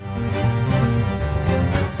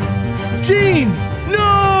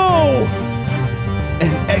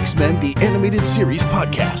X-Men the Animated Series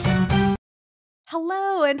podcast.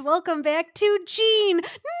 Hello and welcome back to an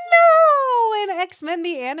X-Men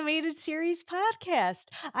the Animated Series podcast.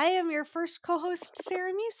 I am your first co-host,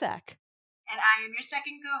 Sarah Mucek. And I am your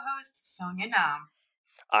second co-host, Sonia Nam.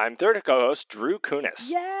 I'm third co-host, Drew Kunas.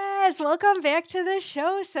 Yes, welcome back to the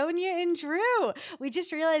show, Sonia and Drew. We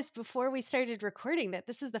just realized before we started recording that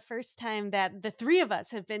this is the first time that the three of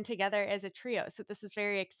us have been together as a trio. So this is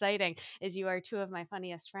very exciting, as you are two of my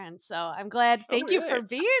funniest friends. So I'm glad. Thank you for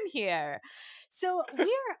being here. So we're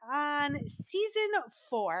on season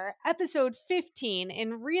 4, episode 15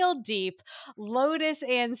 in Real Deep, Lotus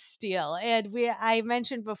and Steel. And I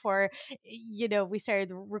mentioned before, we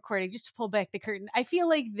started recording, just to pull back the curtain. I feel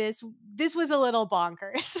like this was a little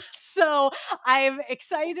bonkers. So I'm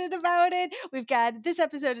excited about it. We've got this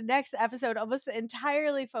episode and next episode almost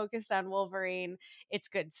entirely focused on Wolverine. It's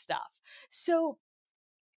good stuff. So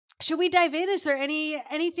should we dive in? Is there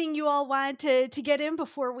anything you all want to get in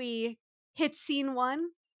before we hit scene 1?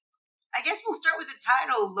 I guess we'll start with the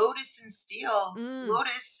title, Lotus and Steel.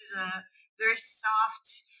 Lotus is a very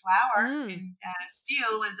soft flower, and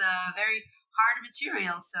steel is a very hard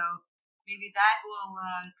material. So maybe that will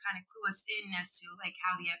kind of clue us in as to like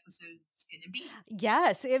how the episode is going to be.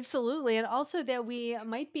 Yes, absolutely, and also that we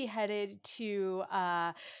might be headed to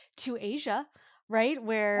Asia. Right,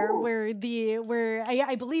 where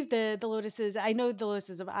I believe the lotuses. I know the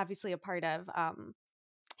lotuses are obviously a part of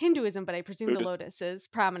Hinduism, but I presume Buddhism. The lotus is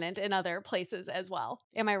prominent in other places as well.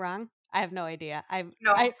 Am I wrong? I have no idea. I don't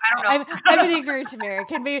know. I'm an ignorant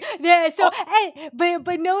American.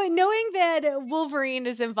 But knowing that Wolverine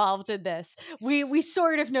is involved in this, we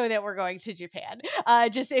sort of know that we're going to Japan.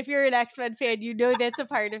 Just if you're an X-Men fan, you know that's a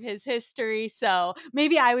part of his history. So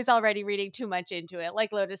maybe I was already reading too much into it,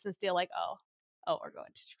 like Lotus and Steel. Like, oh, we're going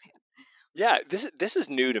to Japan. Yeah, this is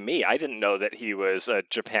new to me. I didn't know that he was a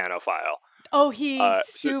Japanophile. Oh, he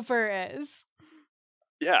super is.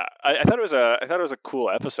 Yeah, I thought it was a cool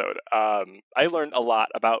episode. I learned a lot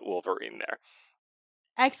about Wolverine there.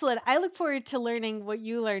 Excellent. I look forward to learning what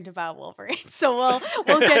you learned about Wolverine. So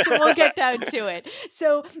we'll get down to it.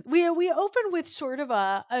 So we open with sort of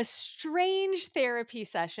a strange therapy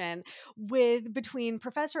session between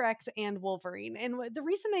Professor X and Wolverine. And the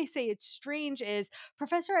reason I say it's strange is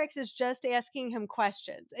Professor X is just asking him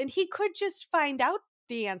questions, and he could just find out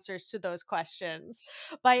the answers to those questions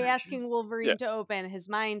by asking Wolverine to open his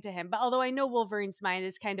mind to him. But although I know Wolverine's mind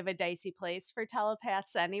is kind of a dicey place for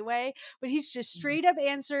telepaths anyway, but he's just straight up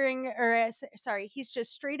he's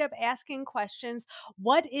just straight up asking questions.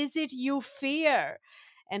 What is it you fear?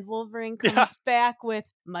 And Wolverine comes back with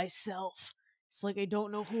myself. It's like I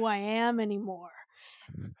don't know who I am anymore.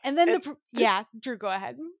 And then Drew, go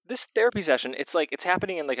ahead. This therapy session, it's like it's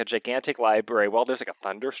happening in like a gigantic library while there's like a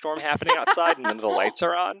thunderstorm happening outside and none of the lights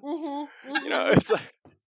are on. You know, it's like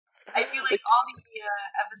I feel like all the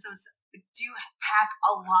episodes do pack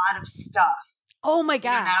a lot of stuff. Oh my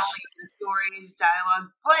gosh. Not only the stories,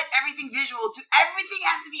 dialogue, but everything visual too. Everything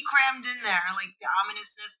has to be crammed in there, like the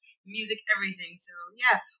ominousness, music, everything. So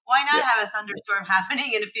yeah, why not have a thunderstorm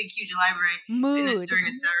happening in a big, huge library during a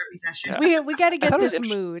therapy session? We got to get this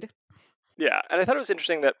mood. Yeah, and I thought it was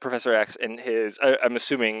interesting that Professor X and his, I'm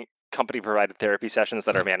assuming, company-provided therapy sessions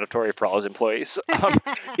that are mandatory for all his employees,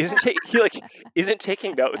 isn't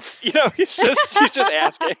taking notes. You know, he's just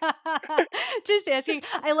asking. Just asking.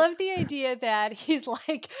 I love the idea that he's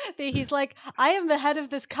like, I am the head of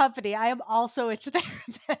this company. I am also its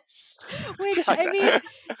therapist, which I mean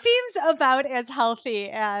seems about as healthy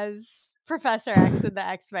as Professor X and the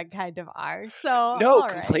X-Men kind of are. So no,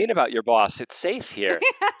 complain about your boss. It's safe here.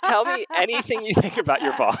 Tell me anything you think about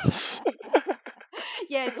your boss.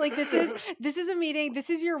 Yeah, it's like this is a meeting. This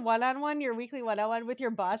is your one-on-one, your weekly one-on-one with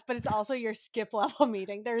your boss, but it's also your skip level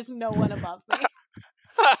meeting. There's no one above me.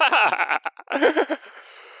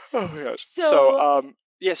 Oh my gosh. So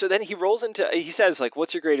then he says like,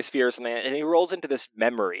 what's your greatest fear or something, and he rolls into this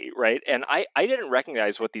memory, right? And I didn't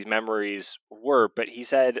recognize what these memories were, but he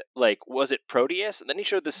said like, was it Proteus? And then he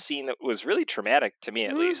showed this scene that was really traumatic to me,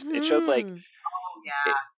 at least. It showed like,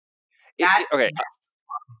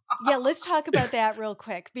 yeah, let's talk about that real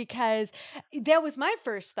quick, because that was my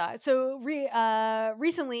first thought. So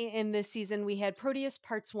recently in this season, we had Proteus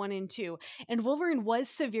parts 1 and 2, and Wolverine was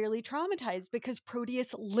severely traumatized because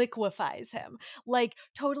Proteus liquefies him, like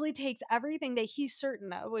totally takes everything that he's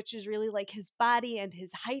certain of, which is really like his body and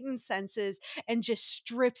his heightened senses, and just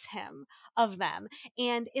strips him of them.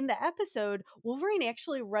 And in the episode, Wolverine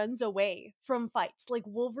actually runs away from fights. Like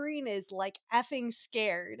Wolverine is like effing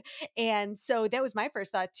scared. And so that was my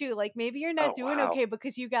first thought too. too. Like, maybe you're not doing wow. okay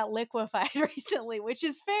because you got liquefied recently, which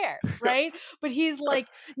is fair, right? But he's like,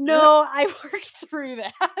 no, I worked through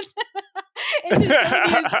that. And to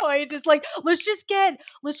Sonia's point, is like, let's just get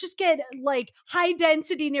like high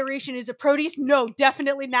density narration. Is a Proteus? No,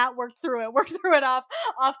 definitely not. Work through it. Work through it off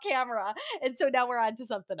camera. And so now we're on to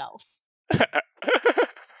something else.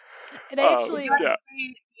 And actually,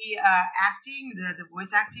 the acting, the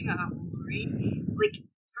voice acting of Wolverine, like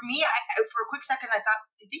for me, for a quick second, I thought,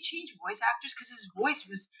 did they change voice actors? Because his voice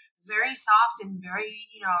was very soft and very,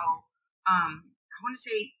 I want to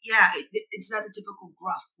say, it's not the typical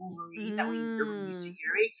gruff Wolverine that we're used to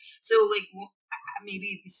hearing. So, like,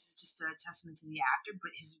 maybe this is just a testament to the actor,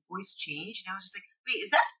 but his voice changed, and I was just like, wait,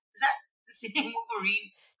 is that the same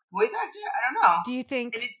Wolverine voice actor? I don't know. Do you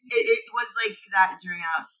think? And it was like that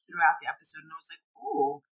throughout the episode, and I was like,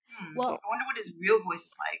 ooh. Well, I wonder what his real voice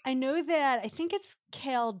is like. I know that I think it's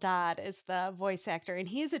Cal Dodd is the voice actor, and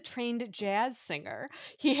he is a trained jazz singer.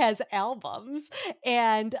 He has albums,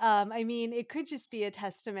 and I mean, it could just be a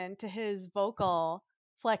testament to his vocal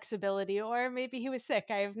flexibility, or maybe he was sick.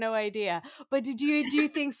 I have no idea. But do you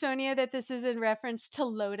think, Sonia, that this is in reference to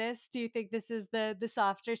Lotus? Do you think this is the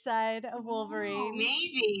softer side of Wolverine?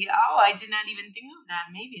 Maybe. Oh, I did not even think of that.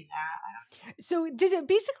 Maybe, Sarah. I don't know. So this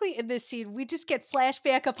basically in this scene, we just get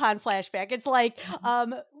flashback upon flashback. It's like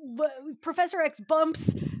Professor X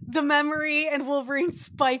bumps the memory and Wolverine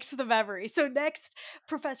spikes the memory. So next,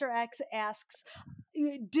 Professor X asks,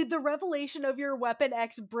 did the revelation of your Weapon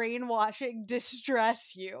X brainwashing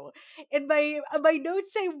distress you? And my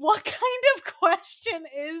notes say, what kind of question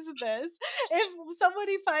is this? If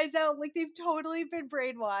somebody finds out like they've totally been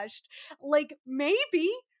brainwashed, like maybe.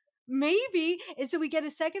 And so we get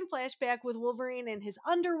a second flashback with Wolverine in his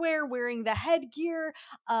underwear wearing the headgear,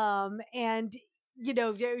 and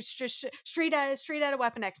it's just straight out of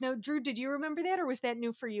Weapon X. Now, Drew, did you remember that, or was that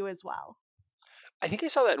new for you as well? I think I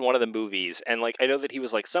saw that in one of the movies, and like I know that he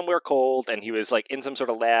was like somewhere cold, and he was like in some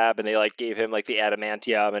sort of lab, and they like gave him like the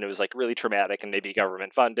adamantium, and it was like really traumatic, and maybe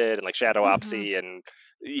government funded, and like shadowopsy, and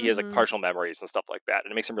he has like partial memories and stuff like that,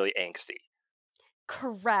 and it makes him really angsty.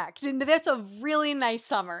 Correct. And that's a really nice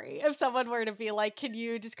summary. If someone were to be like, can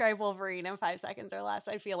you describe Wolverine in 5 seconds or less?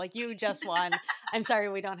 I feel like you just won. I'm sorry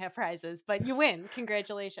we don't have prizes, but you win.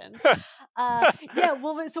 Congratulations.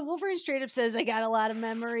 So Wolverine straight up says, I got a lot of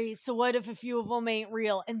memories. So what if a few of them ain't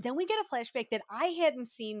real? And then we get a flashback that I hadn't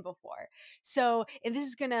seen before. So, and this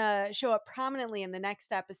is going to show up prominently in the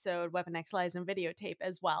next episode, Weapon X Lies and Videotape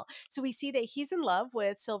as well. So we see that he's in love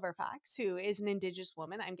with Silver Fox, who is an indigenous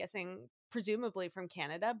woman. I'm guessing presumably from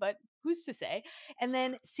Canada, but who's to say? And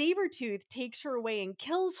then Sabretooth takes her away and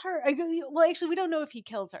kills her. Well, actually, we don't know if he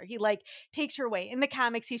kills her. He like takes her away. In the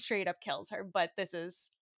comics, he straight up kills her, but this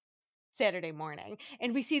is Saturday morning.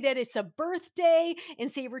 And we see that it's a birthday, and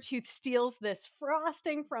Sabretooth steals this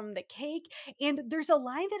frosting from the cake. And there's a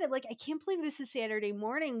line that I'm like, I can't believe this is Saturday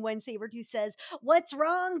morning, when Sabretooth says, "What's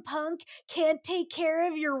wrong, punk? Can't take care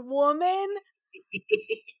of your woman?"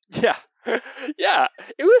 Yeah. Yeah,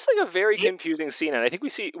 it was like a very confusing scene, and I think we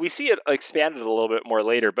see it expanded a little bit more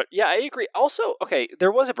later. But yeah, I agree. Also, okay,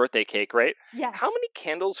 there was a birthday cake, right? Yes. How many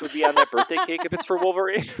candles would be on that birthday cake if it's for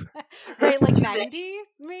Wolverine? Right, like 90,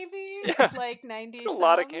 maybe. Yeah. Like 90. A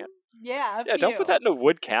lot of candles. Yeah. Yeah, don't put that in a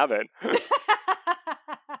wood cabin.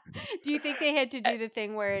 Do you think they had to do the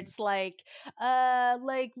thing where it's like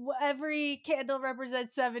every candle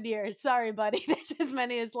represents 7 years? Sorry, buddy, that's as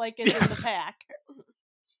many as like is in the pack.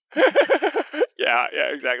 Yeah,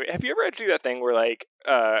 exactly. Have you ever had to do that thing where like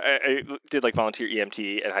I did like volunteer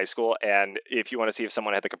EMT at high school, and if you want to see if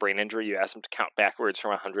someone had like a brain injury, you ask them to count backwards from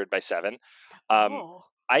 100 by 7.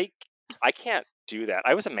 I can't do that.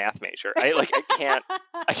 I was a math major. I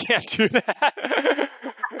can't do that.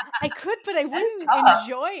 I could, but I wouldn't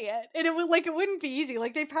enjoy it, and it wouldn't be easy.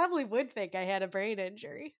 Like, they probably would think I had a brain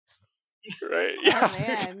injury. Right. Yeah. Oh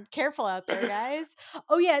man, careful out there, guys.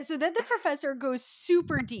 Oh yeah, so then the professor goes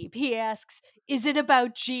super deep. He asks, "Is it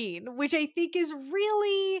about Jean?" Which I think is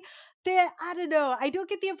really that, I don't know. I don't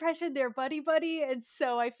get the impression they're buddy, and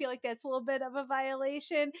so I feel like that's a little bit of a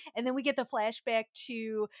violation. And then we get the flashback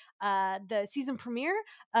to the season premiere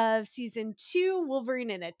of season 2, Wolverine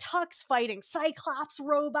in a tux fighting Cyclops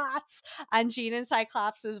robots on Jean and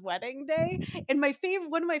Cyclops' wedding day. And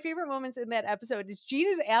one of my favorite moments in that episode is Jean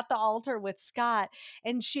is at the altar with Scott,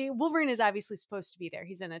 and Wolverine is obviously supposed to be there.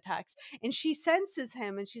 He's in a tux, and she senses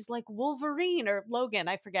him, and she's like, "Wolverine," or Logan,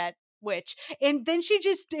 I forget which, and then she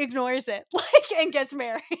just ignores it and gets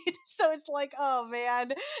married. So it's like, oh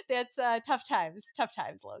man, that's tough times,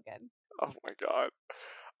 Logan. Oh my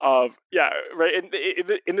god. Yeah, right.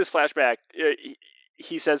 In this flashback,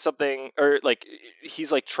 he says something, or like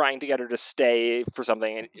he's like trying to get her to stay for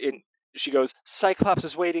something, and she goes, Cyclops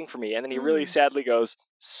is waiting for me, and then he really sadly goes,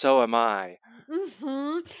 so am I.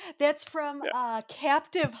 That's from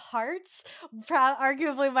Captive Hearts,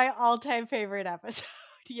 arguably my all-time favorite episode.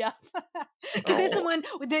 Yeah, because there's the one,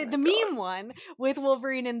 the meme one with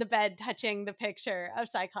Wolverine in the bed touching the picture of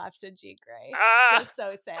Cyclops and Jean Grey. Just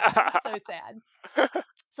so sad, so sad.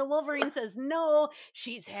 So Wolverine says, no,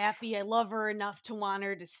 she's happy. I love her enough to want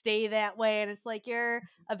her to stay that way. And it's like, you're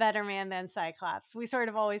a better man than Cyclops. We sort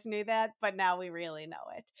of always knew that, but now we really know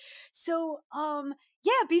it. So,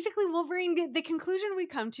 yeah, basically Wolverine, the conclusion we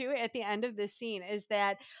come to at the end of this scene is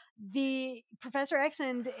that the Professor X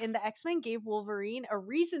and the X-Men gave Wolverine a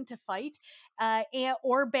reason to fight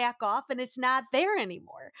or back off, and it's not there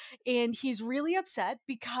anymore. And he's really upset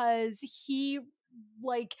because he,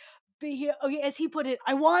 like, as he put it,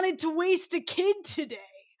 I wanted to waste a kid today.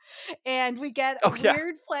 And we get a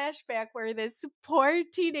weird flashback where this poor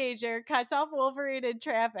teenager cuts off Wolverine in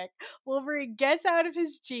traffic. Wolverine gets out of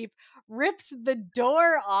his Jeep, rips the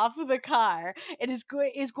door off of the car, and is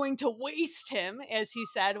going to waste him, as he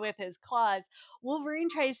said, with his claws. Wolverine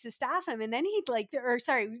tries to stop him, and then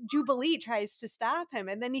Jubilee tries to stop him,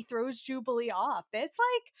 and then he throws Jubilee off. That's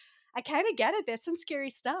like, I kind of get it. That's some scary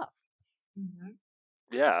stuff. Mm-hmm.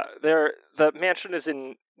 Yeah, the mansion is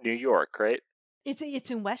in New York, right? It's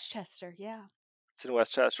in Westchester, yeah. It's in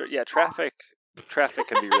Westchester. Yeah, traffic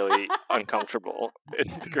can be really uncomfortable in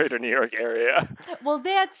the greater New York area. Well,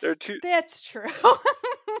 that's true.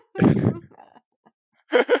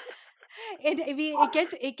 And I mean,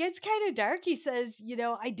 it gets kind of dark. He says,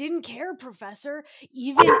 I didn't care, Professor.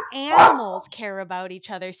 Even animals care about each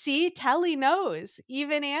other. See, Telly knows.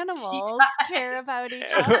 Even animals care about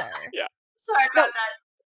each other. Yeah. Sorry about that.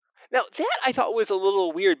 Now, that I thought was a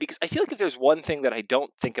little weird, because I feel like if there's one thing that I don't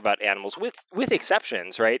think about animals, with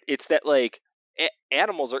exceptions, right, it's that, like,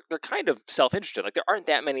 animals they're kind of self-interested. Like, there aren't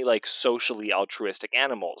that many, like, socially altruistic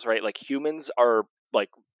animals, right? Like, humans are, like,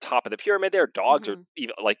 top of the pyramid there. Dogs are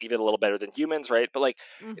even a little better than humans, right? But, like,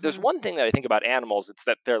 if there's one thing that I think about animals, it's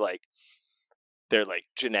that they're like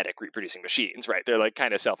genetic reproducing machines, right? They're, like,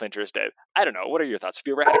 kind of self-interested. I don't know. What are your thoughts? Have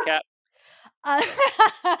you ever had a cat?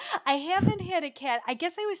 I haven't had a cat. I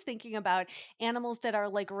guess I was thinking about animals that are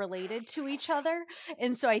like related to each other.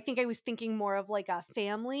 And so I think I was thinking more of like a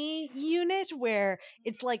family unit where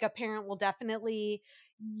it's like a parent will definitely,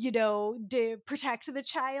 protect the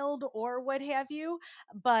child or what have you.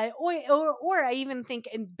 But, or I even think,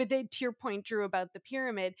 to your point, Drew, about the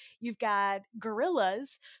pyramid, you've got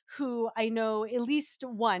gorillas who I know at least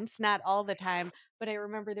once, not all the time, but I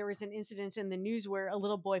remember there was an incident in the news where a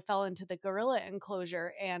little boy fell into the gorilla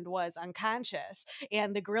enclosure and was unconscious,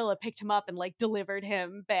 and the gorilla picked him up and like delivered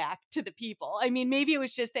him back to the people. I mean, maybe it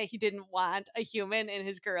was just that he didn't want a human in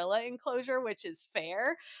his gorilla enclosure, which is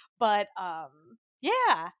fair, but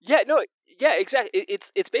yeah. Yeah, no, yeah, exactly.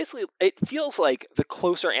 It's basically, it feels like the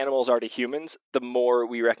closer animals are to humans, the more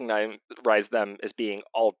we recognize them as being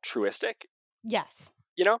altruistic. Yes.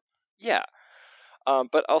 Yeah.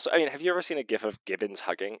 But also, I mean, have you ever seen a GIF of gibbons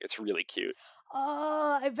hugging? It's really cute.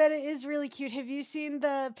 Oh, I bet it is really cute. Have you seen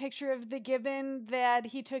the picture of the gibbon that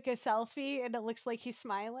he took a selfie and it looks like he's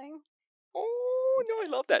smiling? Oh no,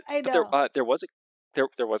 I love that. I But know. there was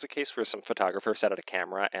a case where some photographer set out a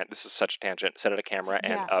camera, and this is such a tangent. Set out a camera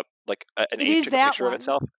and an ape took a picture of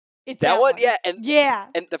itself. It's that one, one. yeah,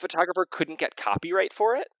 and the photographer couldn't get copyright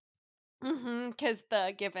for it. Because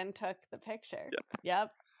the gibbon took the picture.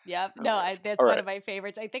 Yep. Oh, No, that's all one right. of my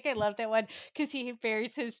favorites. I think I love that one because he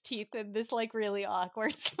bares his teeth in this like really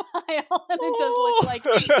awkward smile, and it does look like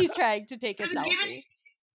he's trying to take a selfie. Gibbon,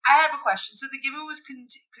 I have a question. So the gibbon was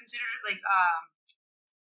considered like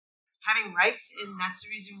having rights, and that's the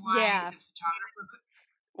reason why the photographer could.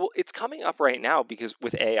 Well, it's coming up right now because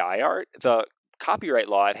with AI art, the copyright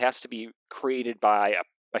law, it has to be created by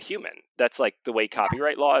a human. That's like the way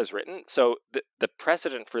copyright law is written. So the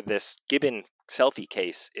precedent for this gibbon selfie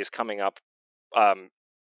case is coming up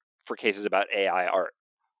for cases about AI art.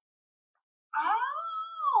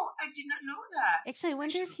 Oh, I did not know that. Actually, I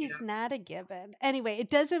wonder if he's not a gibbon. Anyway, it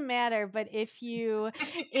doesn't matter. But if you,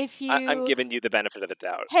 I'm giving you the benefit of the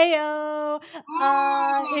doubt. Heyo,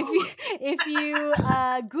 if you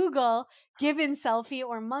Google gibbon selfie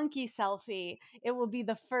or monkey selfie, it will be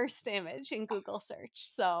the first image in Google search.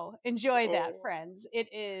 So enjoy that, friends. It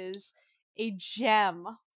is a gem.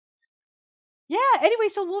 Yeah, anyway,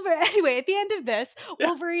 so Wolverine, anyway, at the end of this,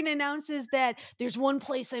 Wolverine announces that there's one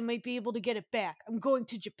place I might be able to get it back. I'm going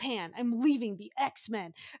to Japan. I'm leaving the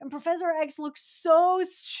X-Men. And Professor X looks so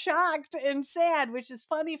shocked and sad, which is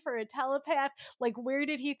funny for a telepath. Like, where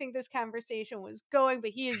did he think this conversation was going?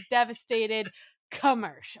 But he is devastated.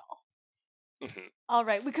 Commercial. Mm-hmm. All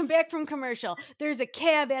right, we come back from commercial. There's a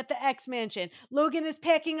cab at the X Mansion. Logan is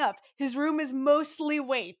packing up. His room is mostly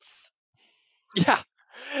weights. Yeah.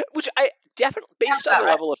 Which I definitely, based on the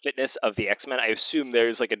level of fitness of the X-Men, I assume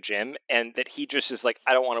there's like a gym, and that he just is like,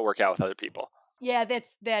 I don't want to work out with other people. Yeah,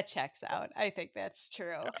 that checks out. I think that's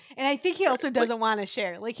true. Yeah. And I think he also doesn't want to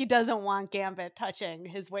share. Like, he doesn't want Gambit touching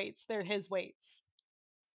his weights. They're his weights.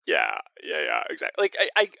 Yeah, exactly. Like,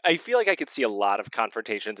 I feel like I could see a lot of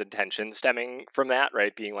confrontations and tension stemming from that,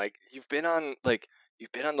 right? Being like, you've been on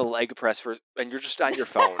the leg press and you're just on your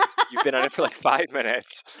phone. You've been on it for like 5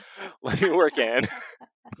 minutes. Let me work in.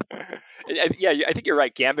 Yeah, I think you're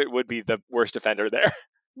right. Gambit would be the worst offender there.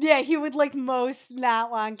 Yeah, he would like most not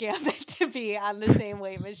want Gambit to be on the same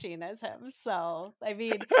weight machine as him. So, I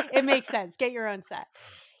mean, it makes sense. Get your own set.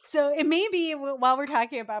 So it may be, while we're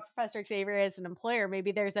talking about Professor Xavier as an employer,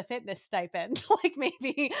 maybe there's a fitness stipend. Like,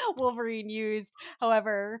 maybe Wolverine used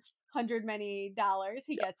however many dollars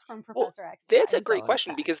he gets from Professor X. That's a great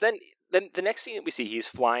question, because then the next scene that we see, he's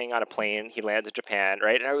flying on a plane. He lands in Japan,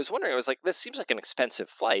 right? And I was wondering, I was like, this seems like an expensive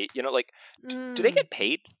flight. You know, like, do they get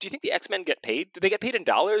paid? Do you think the X-Men get paid? Do they get paid in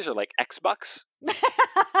dollars or like X bucks?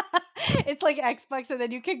 It's like X bucks, and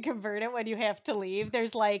then you can convert it when you have to leave.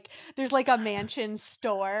 There's like a mansion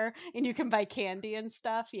store, and you can buy candy and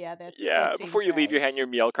stuff. Yeah, that before you leave, you hand your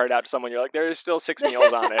meal card out to someone. You're like, there's still 6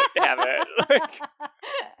 meals on it. Have it.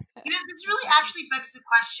 You know, this really actually begs the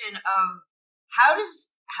question of how does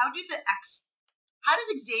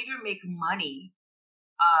Xavier make money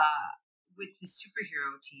with the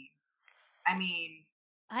superhero team? I mean,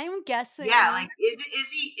 I'm guessing. Yeah, like is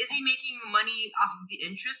he making money off of the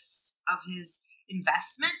interests of his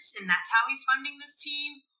investments, and that's how he's funding this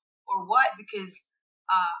team, or what? Because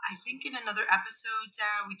I think in another episode,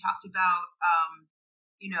 Sarah, we talked about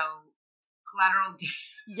collateral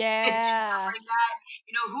damage and stuff like that.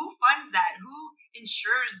 You know, who funds that? Who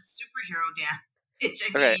insures superhero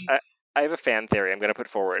damage? I have a fan theory I'm going to put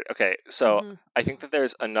forward. Okay, so I think that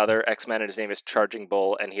there's another X-Men, and his name is Charging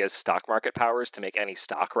Bull, and he has stock market powers to make any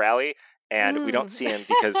stock rally, and we don't see him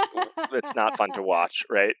because it's not fun to watch,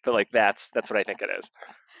 right? But like that's what I think it is.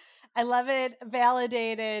 I love it.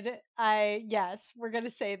 Validated. Yes, we're gonna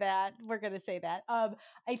say that.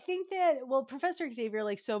 I think that, well, Professor Xavier,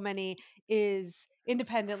 like so many, is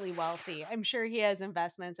independently wealthy. I'm sure he has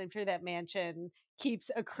investments. I'm sure that mansion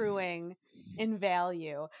keeps accruing in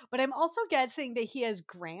value. But I'm also guessing that he has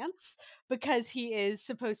grants, because he is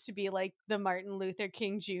supposed to be like the Martin Luther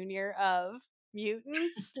King Jr. of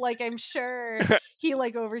mutants. Like, I'm sure he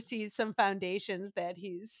like oversees some foundations that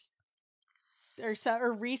he's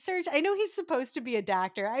or research. I know he's supposed to be a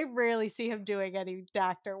doctor. I rarely see him doing any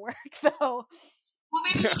doctor work, though. Well,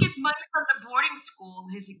 maybe he gets money from the boarding school,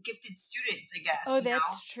 his gifted students, I guess. Oh,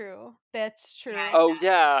 that's true. That's true. Oh,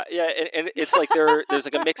 yeah. And it's like there's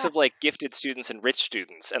like a mix of like gifted students and rich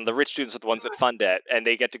students, and the rich students are the ones that fund it, and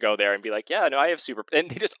they get to go there and be like, yeah, no, I have and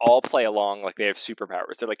they just all play along like they have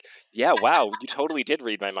superpowers. They're like, yeah, wow, you totally did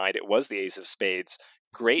read my mind. It was the Ace of Spades.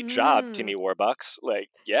 Great job, Timmy Warbucks. Like,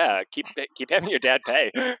 yeah, keep having your dad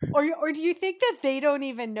pay. Or do you think that they don't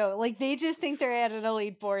even know? Like, they just think they're at an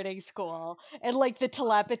elite boarding school, and like the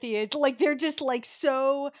telepathy is like, they're just like,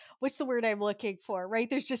 so what's the word I'm looking for, right?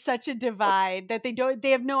 There's just such a divide that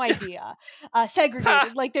they have no idea.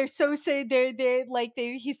 Segregated. Like, they're so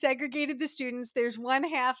he segregated the students. There's one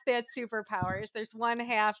half that's superpowers. There's one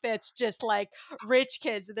half that's just like rich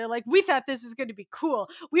kids. And they're like, we thought this was going to be cool.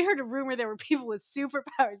 We heard a rumor there were people with superpowers,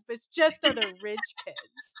 but it's just other rich kids.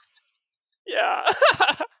 Yeah.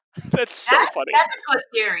 That's so funny. That's a good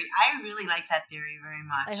theory. I really like that theory very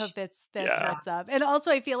much. I hope that's what's up. And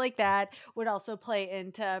also, I feel like that would also play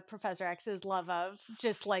into Professor X's love of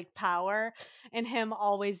just like power, and him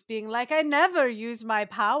always being like, I never use my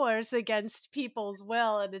powers against people's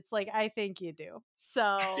will. And it's like, I think you do.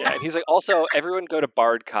 So yeah, and he's like, also, everyone go to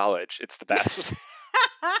Bard College. It's the best.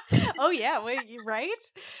 Oh yeah, wait, right?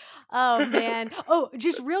 Oh man. Oh,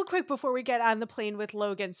 just real quick before we get on the plane with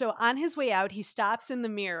Logan. So on his way out, he stops in the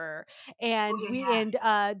mirror and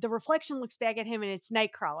the reflection looks back at him and it's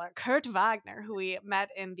Nightcrawler, Kurt Wagner, who we met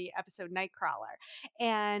in the episode Nightcrawler.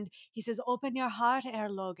 And he says, "Open your heart, Air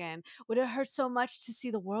Logan. Would it hurt so much to see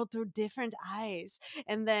the world through different eyes?"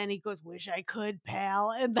 And then he goes, "Wish I could,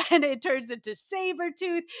 pal." And then it turns into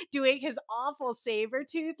Sabretooth doing his awful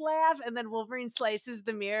Sabretooth laugh. And then Wolverine slices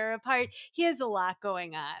the mirror apart. He has a lot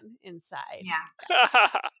going on inside. Yeah.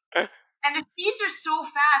 And the scenes are so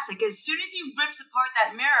fast. Like, as soon as he rips apart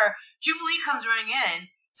that mirror, Jubilee comes running in.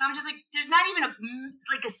 So I'm just like, there's not even a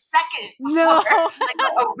second before, like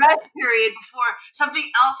a rest period before something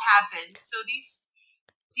else happens. So these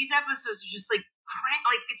episodes are just like cramped.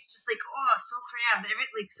 Like, it's just like, oh, so cramped.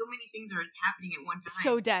 Like, so many things are happening at one time.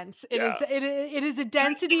 So dense. It is a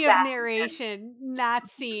density of narration not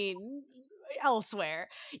seen elsewhere.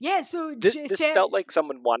 Yeah. So this felt like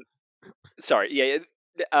someone wanted. Sorry. Yeah.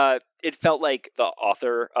 It felt like the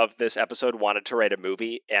author of this episode wanted to write a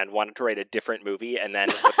movie and wanted to write a different movie, and then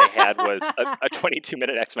what they had was a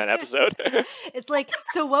 22-minute X-Men episode. It's like,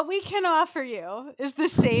 so what we can offer you is the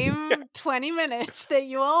same 20 minutes that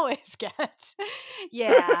you always get.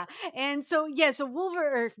 Yeah. And so, so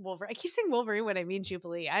Wolverine, I keep saying Wolverine when I mean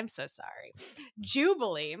Jubilee. I'm so sorry.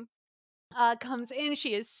 Jubilee comes in.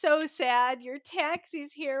 She is so sad. Your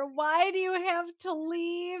taxi's here. Why do you have to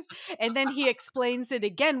leave? And then he explains it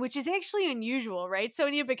again, which is actually unusual, right,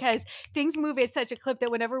 Sonia? Because things move at such a clip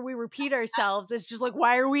that whenever we repeat ourselves, it's just like,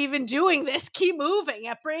 why are we even doing this? Keep moving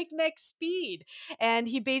at breakneck speed. And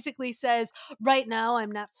he basically says, right now,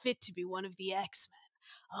 I'm not fit to be one of the X-Men.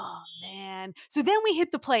 Oh man. So then we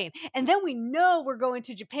hit the plane and then we know we're going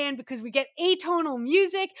to Japan because we get atonal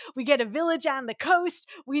music. We get a village on the coast.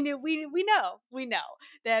 We know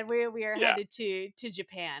that we are headed to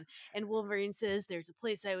Japan. And Wolverine says, "There's a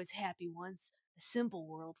place I was happy once, a simple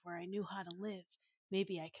world where I knew how to live.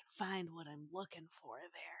 Maybe I can find what I'm looking for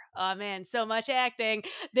there." Oh man, so much acting.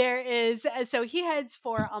 There is, so he heads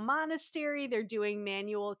for a monastery. They're doing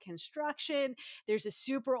manual construction. There's a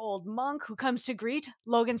super old monk who comes to greet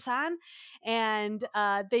Logan-san, and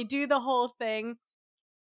they do the whole thing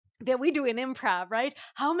that we do in improv, right?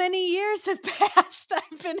 How many years have passed?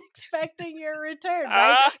 I've been expecting your return,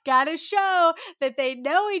 right? Gotta show that they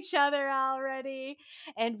know each other already.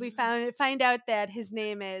 And we find out that his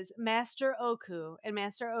name is Master Oku, and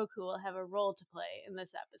Master Oku will have a role to play in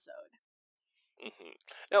this episode. Mm-hmm.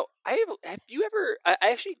 Now, have you ever?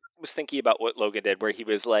 I actually was thinking about what Logan did, where he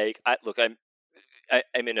was like, "Look, I'm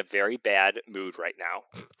in a very bad mood right now.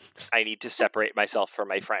 I need to separate myself from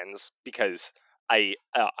my friends because I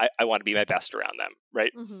want to be my best around them,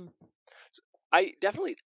 right?" Mm-hmm. So I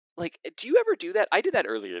definitely do you ever do that? I did that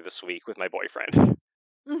earlier this week with my boyfriend.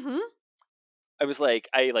 Mm-hmm. I was like,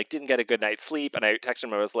 I didn't get a good night's sleep, and I texted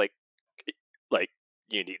him. I was like,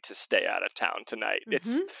 you need to stay out of town tonight.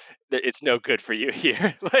 Mm-hmm. It's no good for you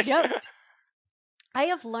here. Yep. I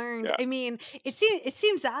have learned, I mean, it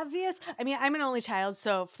seems obvious. I mean, I'm an only child,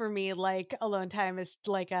 so for me, like, alone time is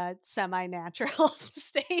like a semi-natural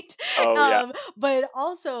state. But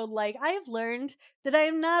also, like, I have learned that I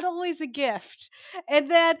am not always a gift.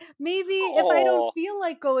 And that maybe if I don't feel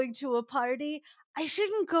like going to a party, I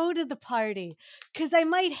shouldn't go to the party because I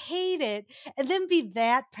might hate it and then be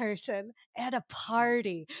that person at a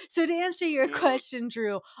party. So to answer your question,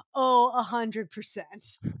 Drew, 100%.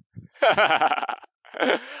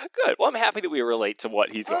 Good. Well, I'm happy that we relate to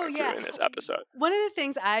what he's going through in this episode. One of the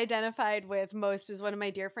things I identified with most is one of my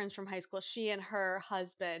dear friends from high school. She and her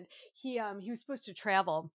husband, he was supposed to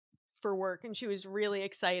travel for work, and she was really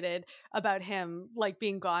excited about him like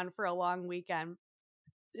being gone for a long weekend.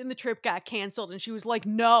 And the trip got canceled, and she was like,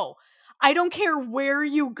 "No, I don't care where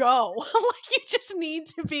you go. Like, you just need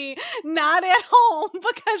to be not at home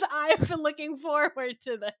because I've been looking forward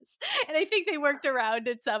to this." And I think they worked around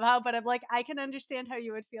it somehow, but I'm like, I can understand how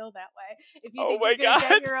you would feel that way. If you think you're going to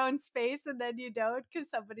get your own space and then you don't because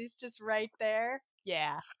somebody's just right there.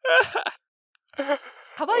 Yeah. How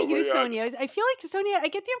about you, Sonia? I feel like, Sonia, I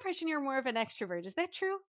get the impression you're more of an extrovert. Is that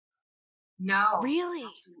true? No. Really?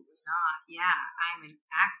 Absolutely not. Yeah, I'm an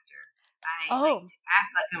actor. I like to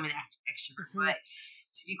act like I'm an extrovert, but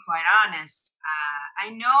to be quite honest, I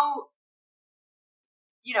know,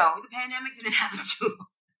 the pandemic didn't happen too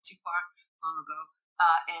long ago,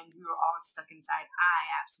 and we were all stuck inside. I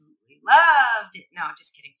absolutely loved it. No,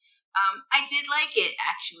 just kidding. I did like it,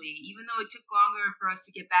 actually, even though it took longer for us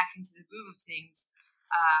to get back into the groove of things.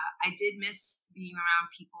 I did miss being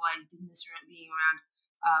around people. I did miss being around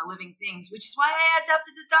living things, which is why I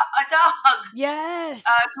adopted a dog. Yes.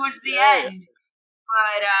 Towards the end.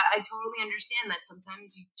 But I totally understand that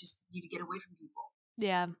sometimes you just need to get away from people.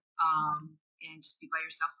 Yeah. And just be by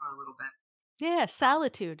yourself for a little bit. Yeah,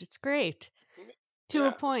 solitude. It's great. To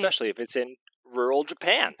a point. Especially if it's in rural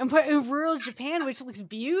Japan. And in rural Japan, which looks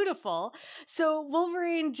beautiful. So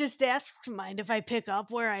Wolverine just asks, mind if I pick up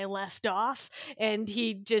where I left off? And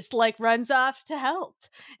he just like runs off to help.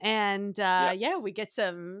 And we get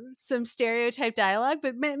some stereotype dialogue,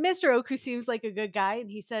 but Mr. Oku seems like a good guy, and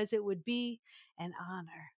he says it would be an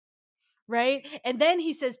honor. Right? And then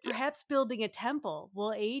he says, perhaps building a temple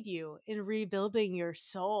will aid you in rebuilding your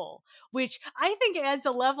soul, which I think adds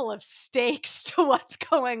a level of stakes to what's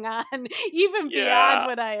going on, even beyond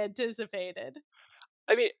what I anticipated.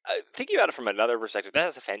 I mean, thinking about it from another perspective, that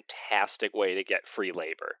is a fantastic way to get free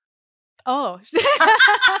labor. Oh.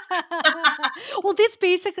 Well, isn't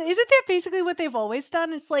that basically what they've always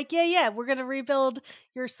done? It's like, we're going to rebuild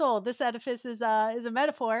your soul. This edifice is a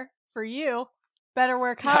metaphor for you. Better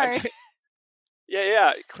work hard.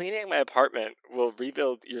 Yeah. Cleaning my apartment will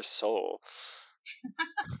rebuild your soul.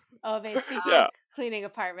 Speaking of cleaning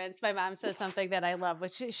apartments, my mom says something that I love,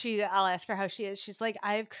 which I'll ask her how she is. She's like,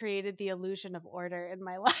 I've created the illusion of order in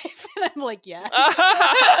my life. And I'm like, yes.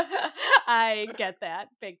 I get that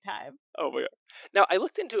big time. Oh my God. Now, I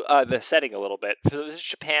looked into the setting a little bit. So this is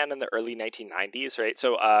Japan in the early 1990s, right?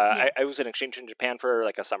 So I was an exchange in Japan for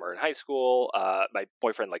like a summer in high school. My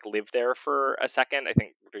boyfriend like lived there for a second. I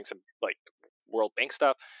think we're doing some like World Bank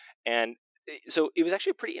stuff. And so it was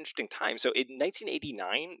actually a pretty interesting time. So in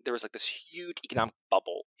 1989, there was like this huge economic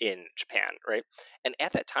bubble in Japan, right? And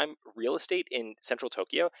at that time, real estate in central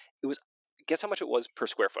Tokyo, guess how much it was per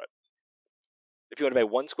square foot? If you want to buy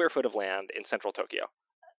 1 square foot of land in central Tokyo.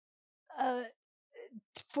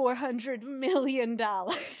 $400 million.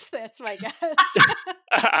 That's my guess.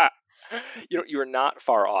 You're not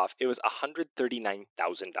far off. It was $139,000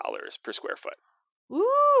 per square foot.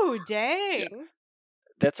 Ooh, dang. Yeah.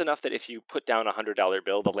 That's enough that if you put down a $100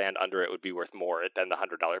 bill, the land under it would be worth more than the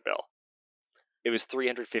 $100 bill. It was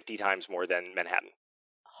 350 times more than Manhattan.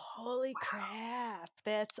 Holy crap.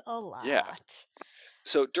 That's a lot. Yeah.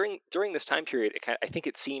 So during this time period, I think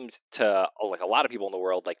it seemed to like a lot of people in the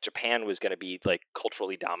world, like Japan was going to be like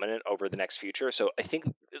culturally dominant over the next future. So I think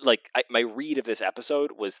my read of this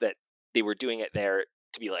episode was that they were doing it there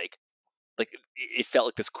to be like it felt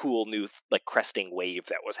like this cool new like cresting wave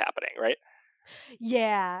that was happening, right?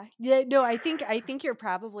 Yeah. No, I think you're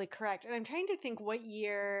probably correct. And I'm trying to think what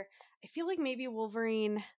year. I feel like maybe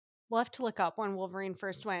Wolverine, we'll have to look up when Wolverine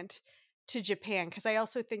first went to Japan, because I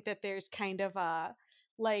also think that there's kind of a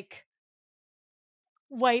like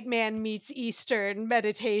white man meets Eastern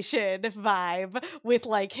meditation vibe with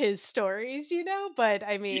like his stories, but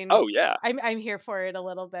I mean, I'm here for it a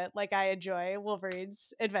little bit. Like, I enjoy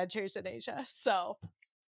Wolverine's adventures in Asia, so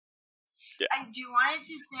yeah. I do want to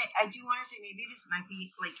say maybe this might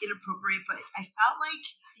be like inappropriate, but I felt like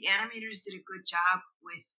the animators did a good job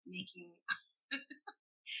with making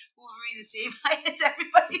Wolverine the same height as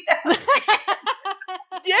everybody else.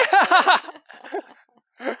 Yeah.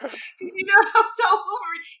 Because you know how tall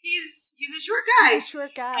Wolverine, he's a short guy. He's a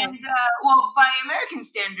short guy. And, by American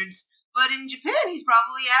standards, but in Japan, he's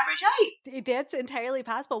probably average height. That's entirely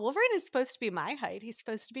possible. Wolverine is supposed to be my height. He's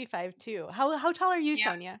supposed to be 5'2". How tall are you,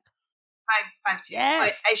 Sonia? 5'2".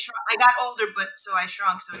 Yes. But I shrunk. I got older, so I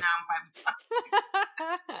shrunk, so now I'm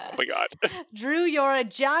 5'1". Oh my God. Drew, you're a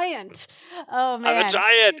giant. Oh man. I'm a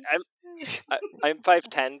giant. I'm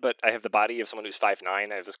 5'10", but I have the body of someone who's 5'9".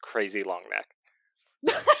 I have this crazy long neck.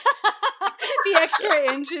 The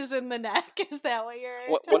extra inches in the neck, is that what you're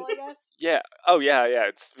telling us? Yeah. Oh yeah.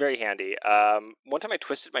 It's very handy. One time I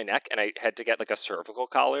twisted my neck and I had to get like a cervical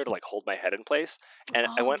collar to like hold my head in place. And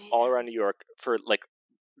I went all around New York for like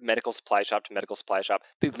medical supply shop to medical supply shop.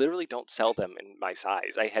 They literally don't sell them in my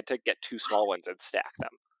size. I had to get 2 small ones and stack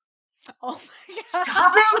them. Oh my God.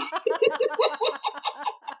 Stop it!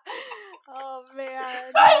 Oh man.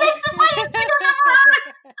 Sorry, that's the funniest thing I've ever heard.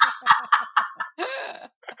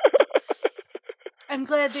 I'm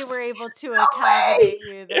glad they were able to accommodate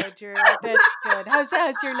you though, Drew. That's good. How's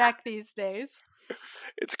your neck these days?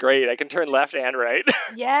 It's great. I can turn left and right.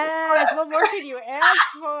 Yes. What more can you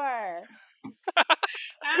ask for?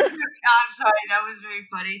 I'm sorry. That was very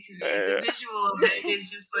funny to me. The visual of it is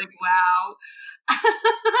just like, wow.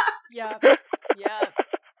 Yep.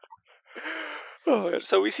 Oh,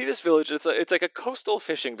 so we see this village. It's like a coastal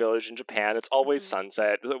fishing village in Japan. It's always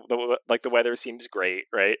sunset. The weather seems great,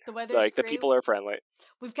 right? The weather's like great. The people are friendly.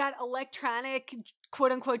 We've got electronic,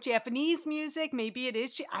 quote unquote, Japanese music. Maybe it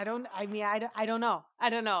is. I don't know. I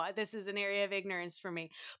don't know. This is an area of ignorance for me.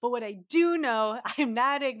 But what I do know, I'm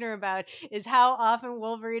not ignorant about, is how often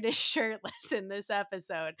Wolverine is shirtless in this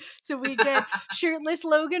episode. So we get shirtless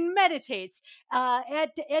Logan meditates at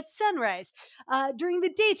sunrise. During the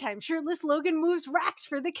daytime, shirtless Logan moves rocks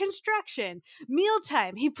for the construction.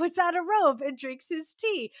 Mealtime, he puts on a robe and drinks his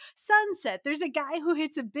tea. Sunset, there's a guy who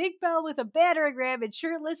hits a big bell with a battering ram, and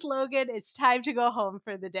shirtless Logan, it's time to go home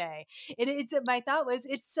for the day. And my thought was,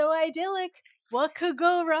 it's so idyllic. What could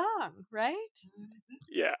go wrong, right?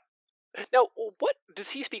 Yeah. Now, what does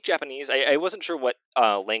he speak Japanese? I wasn't sure what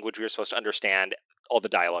language we were supposed to understand. All the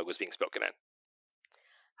dialogue was being spoken in.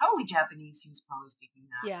 Probably Japanese. He was probably speaking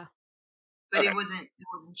that. Yeah, but okay. It wasn't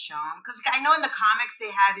shown because I know in the comics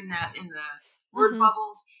they have in the word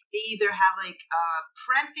bubbles they either have like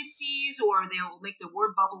parentheses or they'll make the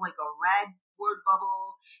word bubble like a red word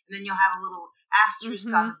bubble, and then you'll have a little asterisk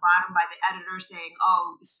on the bottom by the editor saying,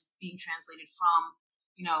 "Oh, this is being translated from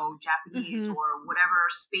Japanese or whatever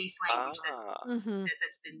space language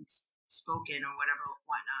that's been spoken or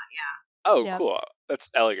whatnot." Yeah. Oh, cool.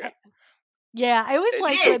 That's elegant. Yeah, I always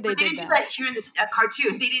liked when they didn't do that here in this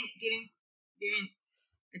cartoon. They didn't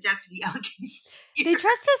adapt to the elegance. They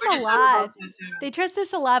trust us a lot. They trust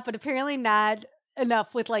us a lot, but apparently not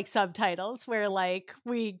enough with like subtitles where like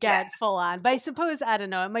we get full on. But I suppose, I don't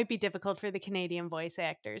know, it might be difficult for the Canadian voice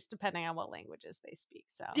actors depending on what languages they speak.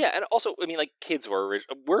 So yeah, and also I mean like kids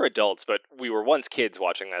we're adults, but we were once kids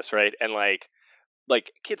watching this, right? And like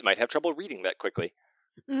kids might have trouble reading that quickly.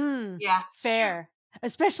 Yeah, fair.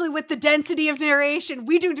 Especially with the density of narration.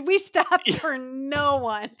 We stop for no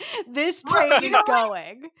one. This train is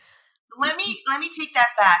going. Let me take that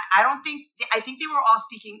back. I think they were all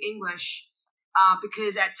speaking English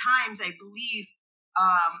because at times I believe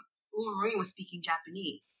Wolverine was speaking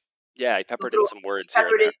Japanese. Yeah, he peppered in some words here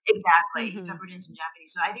and there. Exactly. He peppered in some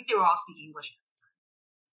Japanese. So I think they were all speaking English at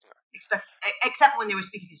the time. Except when they were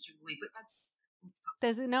speaking to Jubilee, but that's...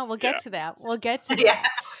 we'll get to that. We'll get to that.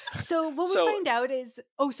 So what we find out is...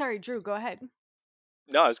 Oh, sorry, Drew, go ahead.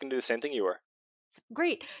 No, I was going to do the same thing you were.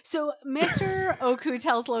 Great. So Master Oku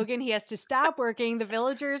tells Logan he has to stop working. The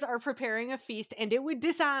villagers are preparing a feast, and it would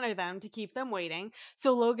dishonor them to keep them waiting.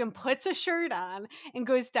 So Logan puts a shirt on and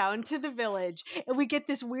goes down to the village. And we get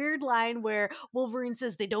this weird line where Wolverine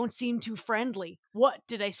says, "They don't seem too friendly. What,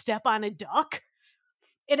 did I step on a duck?"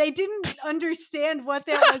 And I didn't understand what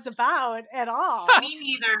that was about at all. Me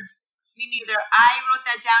neither. I wrote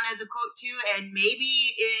that down as a quote too, and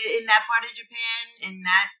maybe in that part of Japan, in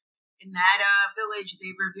that village,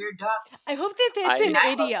 they revere ducks. I hope that's an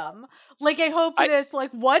idiom. Like, I hope this,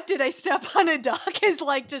 like, what, did I step on a duck is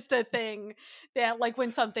like just a thing that, like,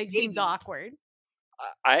 when something seems awkward.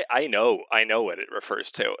 I know what it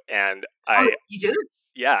refers to, and you do?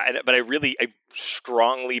 Yeah, but I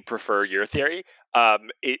strongly prefer your theory.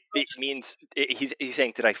 It means he's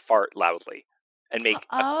saying, did I fart loudly and make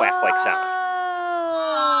a quack-like sound?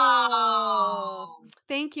 Oh,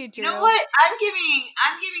 thank you, Drew. You know what? I'm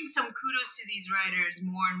giving some kudos to these writers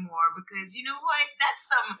more and more because you know what?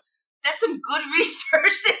 That's some good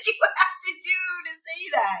research that you have to do to say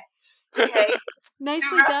that. Okay,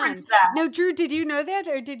 nicely done. Now, Drew, did you know that,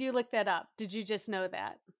 or did you look that up? Did you just know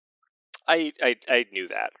that? I knew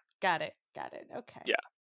that. Got it. Okay. Yeah.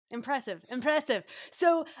 Impressive.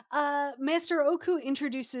 So, Master Oku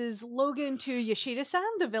introduces Logan to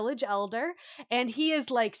Yoshida-san, the village elder, and he is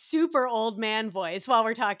like super old man voice while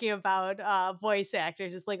we're talking about voice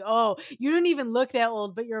actors. It's like, oh, you don't even look that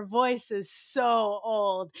old, but your voice is so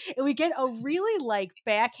old. And we get a really like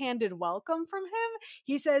backhanded welcome from him.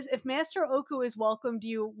 He says, if Master Oku has welcomed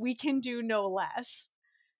you, we can do no less.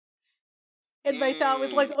 And my thought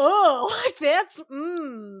was like, oh, like that's,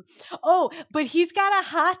 Oh, but he's got a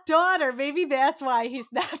hot daughter. Maybe that's why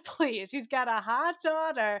he's not pleased. He's got a hot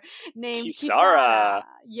daughter named Kisara.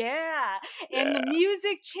 Yeah. And the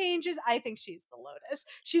music changes. I think she's the Lotus.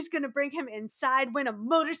 She's going to bring him inside when a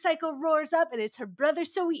motorcycle roars up, and it's her brother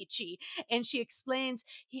Soichi. And she explains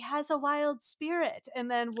he has a wild spirit.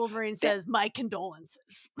 And then Wolverine says, my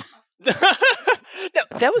condolences.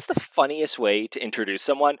 That was the funniest way to introduce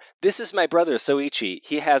someone. This is my brother Soichi.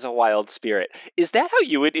 He has a wild spirit. Is that how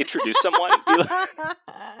you would introduce someone? No, how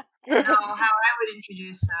I would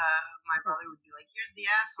introduce my brother would be Are like, "Here's the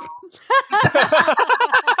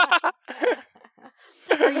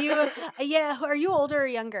asshole." Are you older or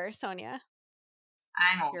younger, Sonia?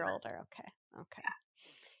 I'm older. You're older. Okay.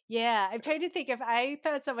 Yeah, I'm trying to think if I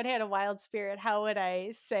thought someone had a wild spirit, how would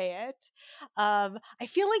I say it? I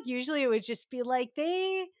feel like usually it would just be like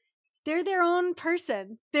they're their own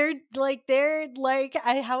person. They're like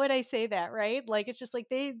how would I say that, right? Like it's just like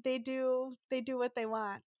they do what they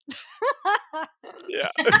want. Yeah.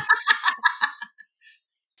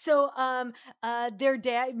 So, their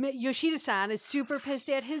dad, Yoshida-san, is super pissed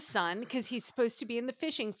at his son because he's supposed to be in the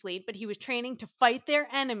fishing fleet, but he was training to fight their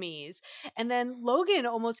enemies. And then Logan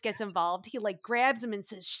almost gets involved. He like grabs him and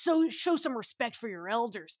says, show some respect for your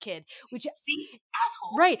elders, kid. Which, see,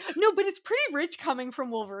 asshole. Right. No, but it's pretty rich coming from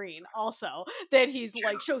Wolverine also, that he's True.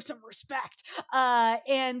 like, show some respect.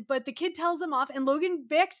 But the kid tells him off and Logan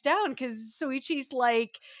backs down because Soichi's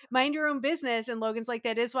like, mind your own business. And Logan's like,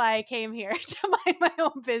 that is why I came here, to mind my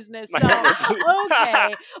own business. So,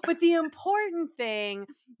 okay. But the important thing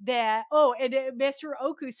Master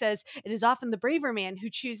Oku says, it is often the braver man who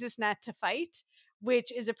chooses not to fight, which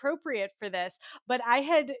is appropriate for this. But I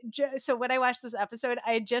had, so when I watched this episode,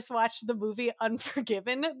 I had just watched the movie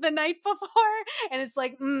Unforgiven the night before, and it's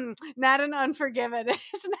like, not an Unforgiven.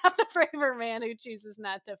 It's not the braver man who chooses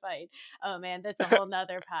not to fight. Oh man, that's a whole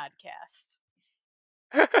nother podcast.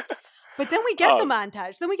 But then we get the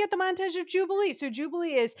montage. Then we get the montage of Jubilee. So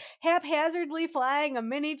Jubilee is haphazardly flying a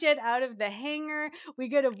mini jet out of the hangar. We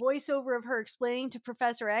get a voiceover of her explaining to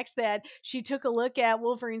Professor X that she took a look at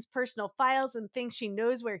Wolverine's personal files and thinks she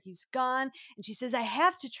knows where he's gone. And she says, I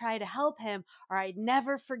have to try to help him or I'd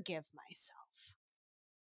never forgive myself.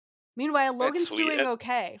 Meanwhile, Logan's doing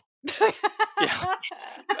okay. Yeah.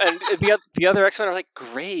 And the other X-Men are like,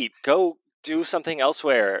 great, go do something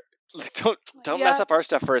elsewhere. Don't mess up our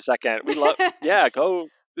stuff for a second. We love go.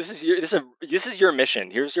 This is your mission.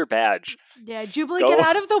 Here's your badge. Yeah, Jubilee, get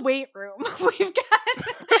out of the weight room. We've got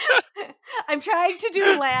I'm trying to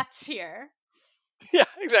do lats here. Yeah,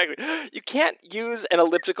 exactly. You can't use an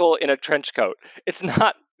elliptical in a trench coat. It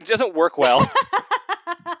doesn't work well.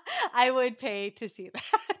 I would pay to see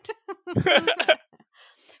that.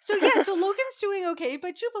 So Logan's doing okay,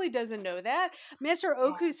 but Jubilee doesn't know that. Master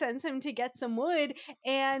Oku sends him to get some wood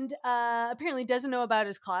and apparently doesn't know about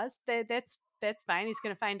his claws. That's fine. He's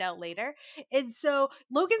going to find out later. And so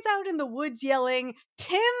Logan's out in the woods yelling,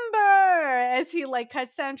 timber, as he like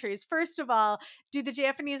cuts down trees. First of all, do the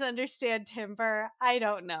Japanese understand timber? I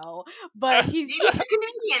don't know. But maybe it's a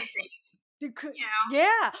Canadian thing.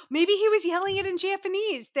 Yeah, maybe he was yelling it in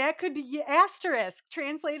Japanese. That could asterisk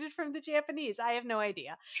translated from the Japanese. I have no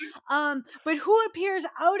idea. But who appears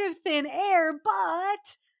out of thin air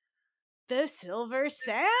but the Silver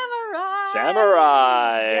Samurai?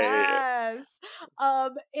 Yes.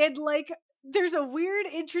 And like there's a weird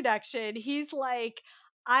introduction. He's like,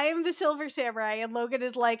 I'm the Silver Samurai, and Logan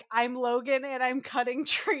is like, I'm Logan and I'm cutting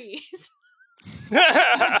trees.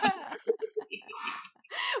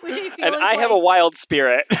 Which I feel I have a wild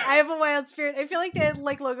spirit. I have a wild spirit. I feel like that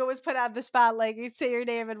like logo was put on the spot, like you say your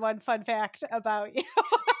name and one fun fact about you.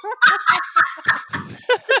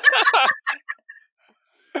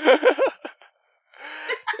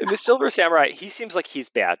 In the Silver Samurai, he seems like he's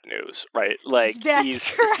bad news, right? Like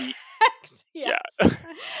that's correct. Yeah.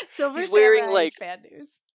 Silver he's wearing Samurai like is bad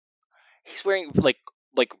news. He's wearing like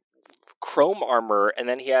chrome armor, and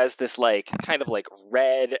then he has this like kind of like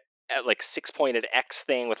red like 6-pointed X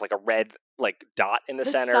thing with like a red like dot in the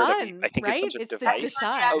center. Sun, I think right? it's some sort of The device.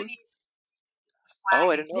 sun. Oh,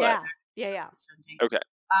 I didn't know that. Yeah. Okay,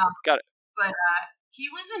 got it. But he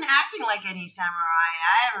wasn't acting like any samurai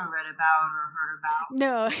I ever read about or heard about.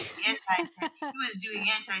 No. He was doing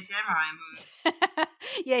anti-samurai moves.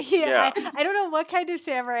 Yeah. I don't know what kind of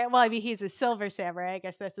samurai. Well, I mean, he's a silver samurai. I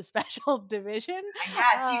guess that's a special division. I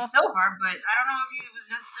guess he's silver, but I don't know if he was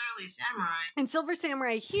necessarily samurai. And Silver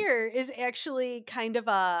Samurai here is actually kind of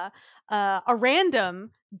a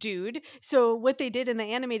random dude. So what they did in the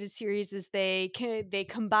animated series is they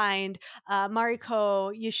combined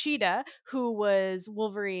Mariko Yoshida, who was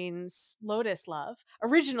Wolverine's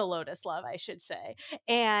original Lotus Love, I should say,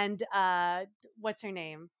 and what's her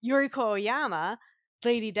name? Yuriko Oyama,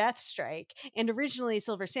 Lady Deathstrike. And originally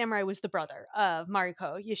Silver Samurai was the brother of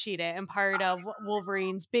Mariko Yoshida and part of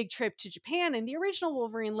Wolverine's big trip to Japan. And the original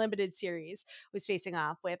Wolverine limited series was facing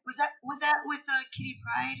off with. Was that with Kitty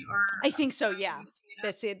Pryde or? I think so. Yeah,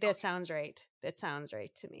 that's it. That sounds right. That sounds right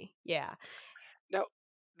to me. Yeah. Now,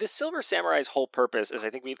 the Silver Samurai's whole purpose, as I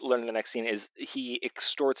think we learn in the next scene, is he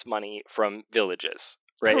extorts money from villages,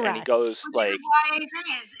 right? Correct. And he goes Which like, is why I say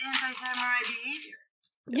it's anti-samurai behavior.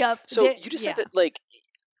 Yep. So you just said that, like,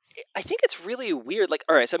 I think it's really weird. Like,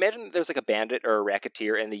 all right, so imagine there's like a bandit or a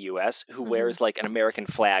racketeer in the U.S. who wears like an American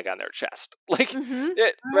flag on their chest, like,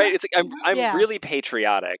 right? It's like I'm really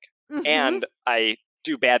patriotic and I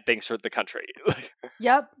do bad things for the country.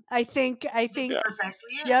 Yep, I think That's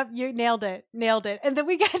precisely it. Yep, you nailed it. And then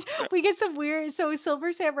we get some weird. So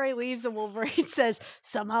Silver Samurai leaves, and Wolverine says,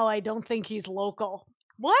 "Somehow I don't think he's local."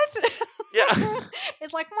 what? Yeah.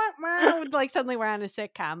 It's like, suddenly we're on a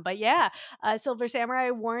sitcom. But yeah, Silver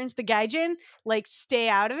Samurai warns the Gaijin, like, stay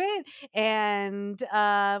out of it. And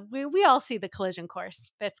we all see the collision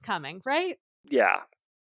course that's coming, right? Yeah.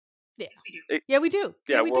 Yeah. Yes, we do. Yeah, we do.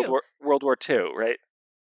 Yeah, we do. World War II, right?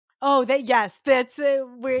 Oh, that's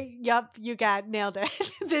yup, you nailed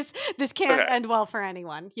it. This can't end well for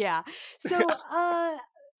anyone. Yeah. So,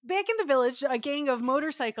 back in the village, a gang of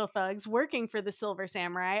motorcycle thugs working for the Silver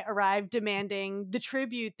Samurai arrive demanding the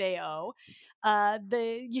tribute they owe.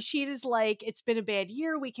 The Yoshida's like, it's been a bad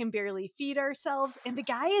year, we can barely feed ourselves, and the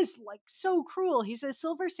guy is like so cruel. He says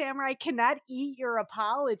Silver Samurai cannot eat your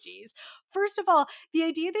apologies. First of all, the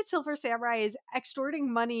idea that Silver Samurai is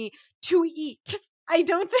extorting money to eat, I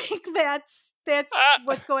don't think that's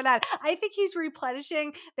what's going on. I think he's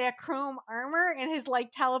replenishing that chrome armor and his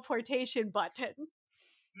like teleportation button.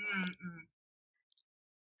 Mm-mm.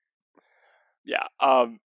 Yeah.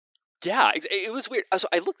 Yeah, it was weird. So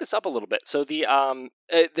I looked this up a little bit. So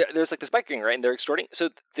there's like this bike gang, right? And they're extorting. So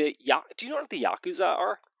do you know what the Yakuza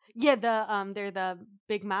are? Yeah, they're the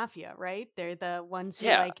big mafia, right? They're the ones who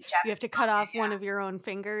Yeah. like you have to cut off one of your own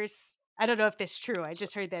fingers. I don't know if that's true. I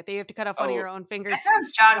just heard that you have to cut off one of your own fingers. That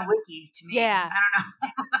sounds John Wicky to me. Yeah. I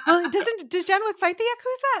don't know. Well, does John Wick fight the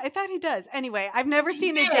Yakuza? I thought he does. Anyway, I've never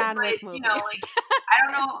seen a John Wick movie. You know, like, I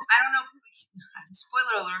don't know.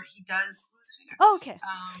 Spoiler alert: he does lose a finger. Oh, okay.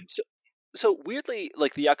 So weirdly,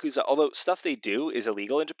 like the Yakuza, although stuff they do is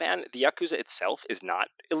illegal in Japan, the Yakuza itself is not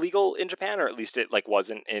illegal in Japan, or at least it like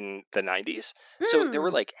wasn't in the 90s. So there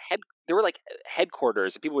were like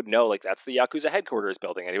headquarters, and people would know like that's the Yakuza headquarters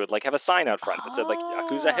building, and he would like have a sign out front that said like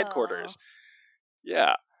Yakuza headquarters.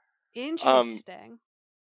 Yeah. Interesting.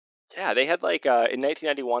 Yeah, they had like in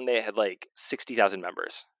 1991 they had like 60,000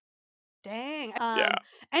 members. Dang. Yeah.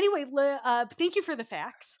 Anyway, thank you for the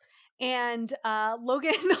facts. And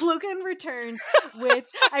Logan returns with,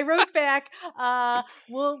 I wrote back,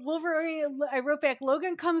 Wolverine, I wrote back,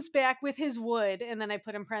 Logan comes back with his wood, and then I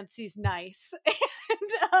put in parentheses, nice,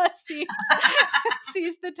 and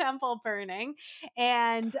sees the temple burning.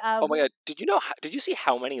 And oh my god, did you see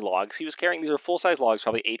how many logs he was carrying? These are full-size logs,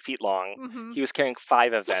 probably 8 feet long. Mm-hmm. He was carrying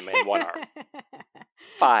 5 of them in one arm.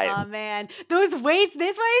 5. Oh man, those weights.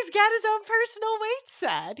 That's why he's got his own personal weight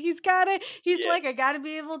set. He's like, I gotta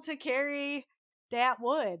be able to carry that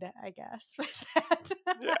wood, I guess.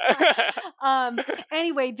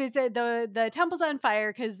 Anyway, the temple's on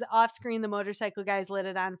fire because off screen the motorcycle guys lit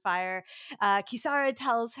it on fire. Kisara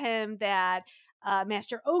tells him that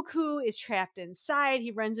Master Oku is trapped inside. He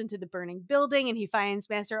runs into the burning building and he finds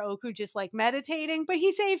Master Oku just like meditating, but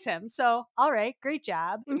he saves him. So, all right, great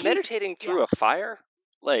job. Meditating through a fire?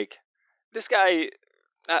 Like, this guy... maybe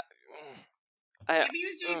he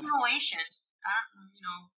was doing inhalation. I don't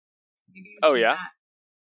know, maybe he was oh, doing yeah? that.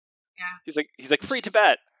 Yeah. He's like, free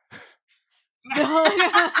Tibet.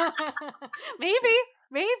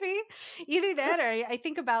 Maybe. Either that or I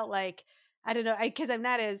think about like, I don't know, because I'm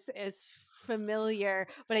not as familiar,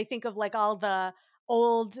 but I think of like all the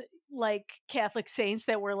old like Catholic saints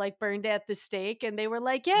that were like burned at the stake, and they were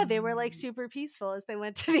like, they were like super peaceful as they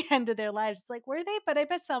went to the end of their lives. It's like, were they? But I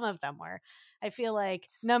bet some of them were. I feel like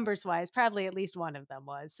numbers wise, probably at least one of them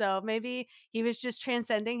was. So maybe he was just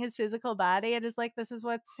transcending his physical body and is like, this is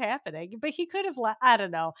what's happening. But he could have, I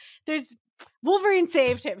don't know. Wolverine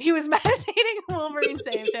saved him. He was meditating. Wolverine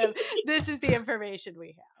saved him. This is the information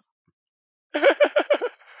we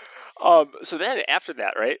have. So then after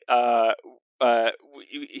that, right?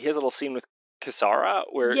 He has a little scene with Kisara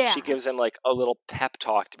where she gives him like a little pep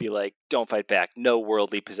talk to be like, don't fight back. No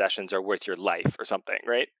worldly possessions are worth your life or something,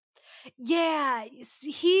 right? Yeah,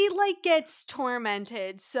 he like gets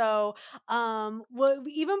tormented. So,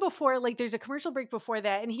 even before, like, there's a commercial break before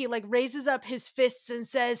that, and he like raises up his fists and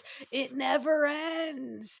says, "It never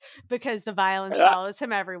ends," because the violence follows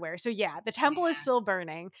him everywhere. So yeah, the temple is still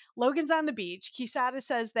burning. Logan's on the beach. Kisada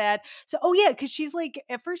says that. So, because she's like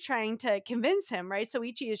at first trying to convince him, right? So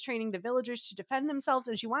Ichi is training the villagers to defend themselves,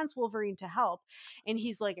 and she wants Wolverine to help. And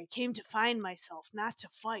he's like, "I came to find myself, not to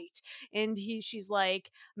fight." And she's like,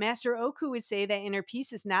 Master Oku would say that inner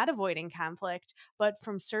peace is not avoiding conflict, but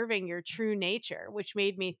from serving your true nature, which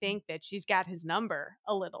made me think that she's got his number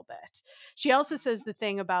a little bit. She also says the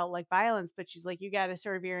thing about like violence, but she's like, you got to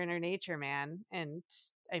serve your inner nature, man. And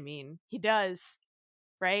I mean, he does,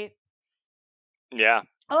 right? Yeah.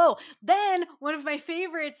 Oh, then one of my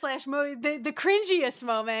favorite / the cringiest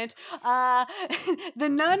moment, the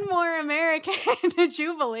none more American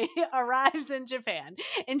Jubilee arrives in Japan,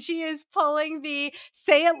 and she is pulling the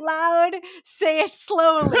say it loud, say it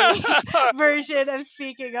slowly version of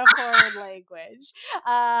speaking a foreign language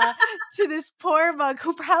to this poor monk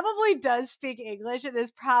who probably does speak English and is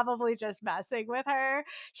probably just messing with her.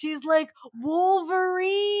 She's like,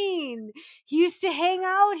 Wolverine! He used to hang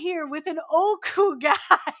out here with an Oku guy.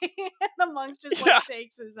 And the monk just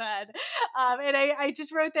shakes his head. And I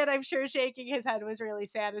just wrote that I'm sure shaking his head was really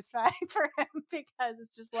satisfying for him because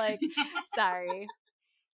it's just like, sorry.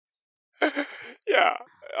 Yeah.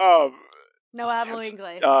 No hablo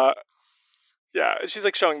inglés. Yeah, she's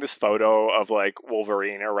like showing this photo of like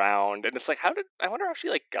Wolverine around, and it's like, I wonder how she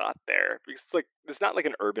like got there, because it's like it's not like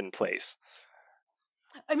an urban place.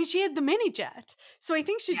 I mean, she had the mini jet, so I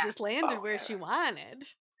think she just landed where she wanted.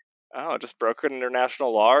 Oh, just broke an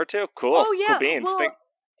international law or two? Cool. Oh, yeah. Cool beans. Well,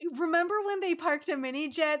 remember when they parked a mini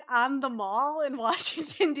jet on the mall in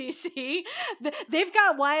Washington, D.C.? They've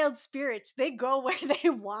got wild spirits. They go where they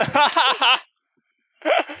want.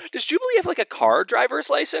 Does Jubilee have like a car driver's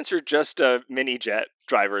license or just a mini jet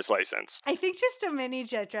driver's license? I think just a mini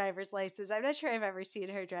jet driver's license. I'm not sure I've ever seen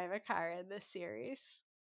her drive a car in this series.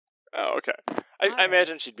 Oh, okay. I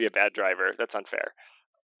imagine she'd be a bad driver. That's unfair.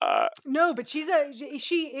 No, but she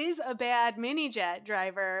is a bad mini jet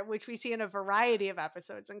driver, which we see in a variety of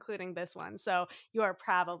episodes, including this one. So you are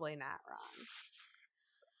probably not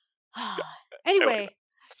wrong. Anyway,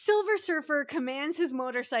 Silver Surfer commands his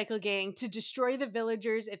motorcycle gang to destroy the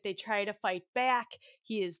villagers if they try to fight back.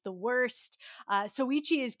 He is the worst.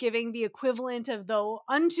 Soichi is giving the equivalent of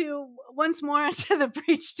once more unto the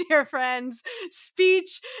breach, dear friends,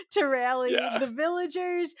 speech to rally the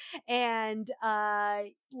villagers. And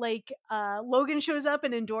Logan shows up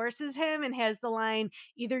and endorses him and has the line,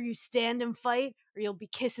 either you stand and fight or you'll be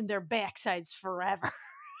kissing their backsides forever.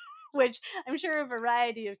 Which I'm sure a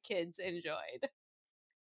variety of kids enjoyed.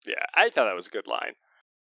 Yeah, I thought that was a good line.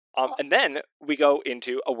 And then we go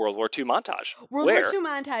into a World War II montage. War II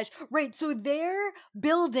montage. Right, so they're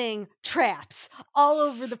building traps all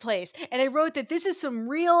over the place. And I wrote that this is some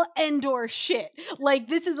real Endor shit. Like,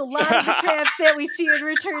 this is a lot of the traps that we see in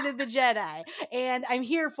Return of the Jedi. And I'm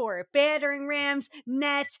here for it. Battering rams,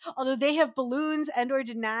 nets. Although they have balloons, Endor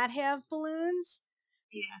did not have balloons.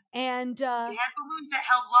 Yeah. And they had balloons that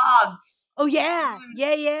held logs. Oh yeah.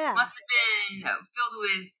 Yeah. Must have been filled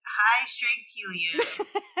with high strength helium.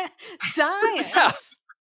 Science.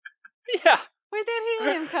 Yeah. Where'd that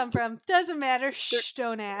helium come from? Doesn't matter. Shh,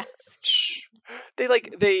 don't ask.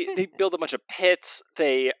 They build a bunch of pits.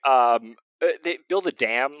 They build a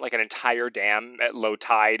dam, like an entire dam at low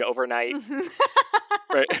tide overnight.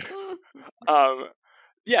 Right.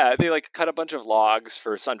 Yeah, they like cut a bunch of logs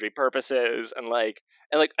for sundry purposes, and I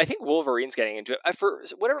think Wolverine's getting into it. For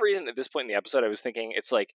whatever reason, at this point in the episode, I was thinking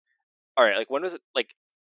it's like, all right, like when was it? Like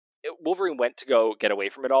Wolverine went to go get away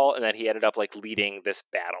from it all, and then he ended up like leading this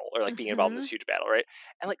battle or like being involved in this huge battle, right?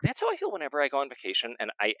 And like that's how I feel whenever I go on vacation,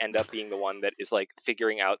 and I end up being the one that is like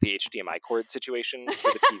figuring out the HDMI cord situation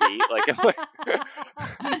for the TV. Like,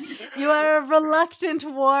 you are a reluctant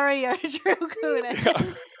warrior, Drew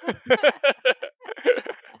Kunas.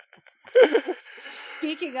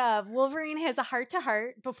 Speaking of, Wolverine has a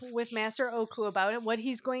heart-to-heart with Master Oku about what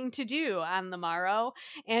he's going to do on the morrow.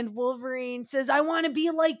 And Wolverine says, I want to be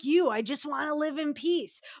like you. I just want to live in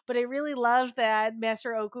peace. But I really love that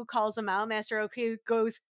Master Oku calls him out. Master Oku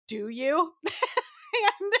goes, do you?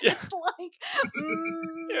 And it's like,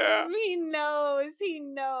 he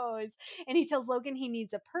knows. And he tells Logan he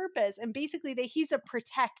needs a purpose. And basically he's a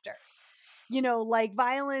protector. You know, like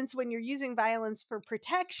violence, when you're using violence for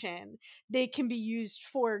protection, they can be used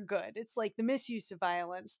for good. It's like the misuse of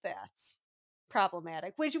violence that's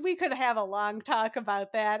problematic, which we could have a long talk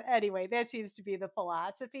about that. Anyway, that seems to be the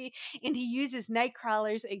philosophy. And he uses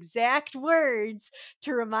Nightcrawler's exact words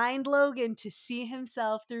to remind Logan to see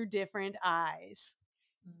himself through different eyes.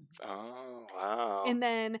 Oh, wow. And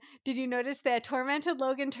then, did you notice that tormented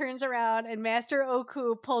Logan turns around and Master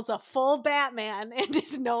Oku pulls a full Batman and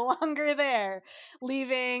is no longer there,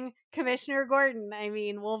 leaving Commissioner Gordon,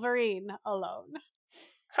 Wolverine, alone.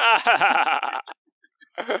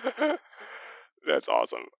 That's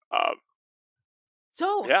awesome.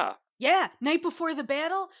 So, yeah. Yeah, night before the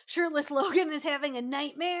battle, shirtless Logan is having a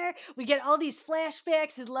nightmare. We get all these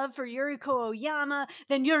flashbacks, his love for Yuriko Oyama.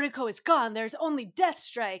 Then Yuriko is gone. There's only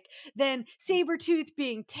Deathstrike. Then Sabretooth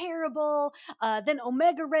being terrible. Then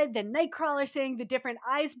Omega Red. Then Nightcrawler saying the different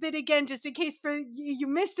eyes bit again, just in case you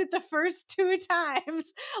missed it the first 2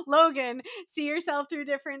 times. Logan, see yourself through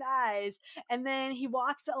different eyes. And then he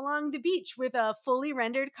walks along the beach with a fully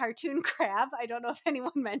rendered cartoon crab. I don't know if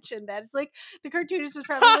anyone mentioned that. It's like the cartoonist was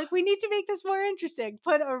probably like, we need to make this more interesting.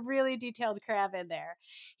 Put a really detailed crab in there.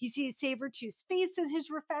 He sees Sabretooth's face in his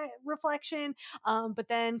reflection, but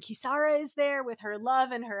then Kisara is there with her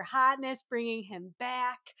love and her hotness, bringing him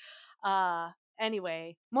back.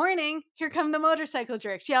 Anyway, morning. Here come the motorcycle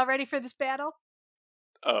jerks. Y'all ready for this battle?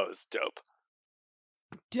 Oh, it's dope.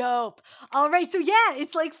 Dope. All right, so yeah,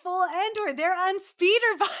 it's like full Endor. They're on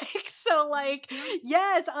speeder bikes. So like,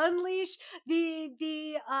 yes, unleash the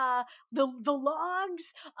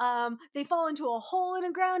logs. They fall into a hole in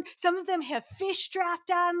the ground. Some of them have fish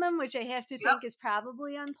dropped on them, which I have to think is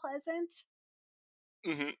probably unpleasant.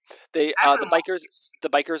 Mm-hmm. The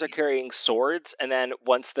bikers are carrying swords, and then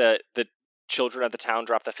once the children of the town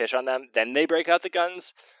drop the fish on them, then they break out the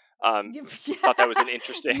guns. Thought that was an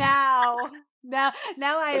interesting. Now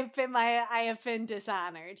I have been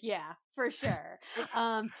dishonored. Yeah, for sure.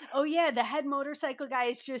 Oh yeah, the head motorcycle guy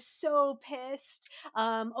is just so pissed.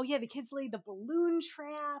 Oh yeah, the kids laid the balloon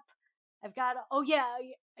trap.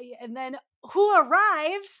 And then who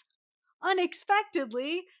arrives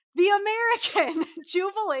unexpectedly? The American,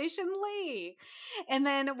 Jubilation Lee. And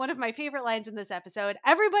then one of my favorite lines in this episode,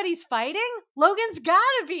 everybody's fighting? Logan's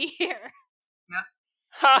gotta be here. Yep.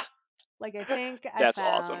 Ha! Like, I think That's I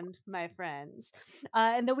found awesome. my friends.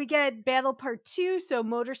 And then we get battle part 2. So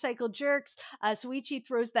motorcycle jerks. Soichi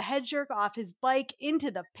throws the head jerk off his bike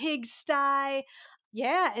into the pigsty.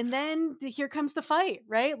 Yeah, and then here comes the fight,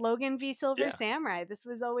 right? Logan v. Silver Samurai. This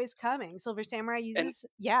was always coming. Silver Samurai uses...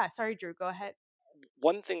 sorry, Drew, go ahead.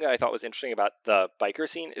 One thing that I thought was interesting about the biker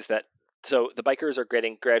scene is that so the bikers are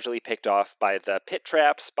getting gradually picked off by the pit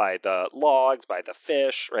traps, by the logs, by the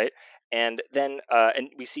fish, right? And then and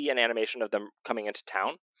we see an animation of them coming into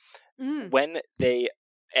town. When they,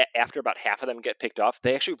 after about half of them get picked off,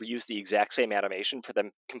 they actually reuse the exact same animation for them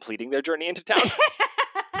completing their journey into town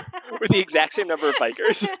with the exact same number of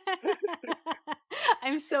bikers.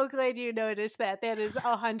 I'm so glad you noticed that. That is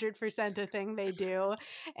 100% a thing they do.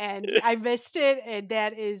 And I missed it, and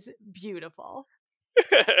that is beautiful.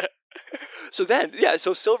 So then,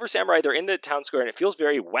 so Silver Samurai, they're in the town square, and it feels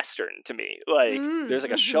very Western to me. Like, there's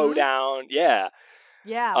like a showdown. Yeah.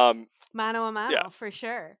 Yeah. Mano a mano, for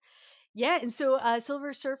sure. Yeah, and so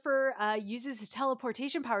Silver Surfer uses his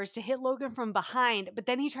teleportation powers to hit Logan from behind, but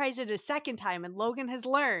then he tries it a second time, and Logan has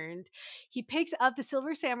learned. He picks up the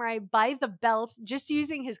Silver Samurai by the belt, just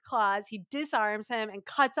using his claws. He disarms him and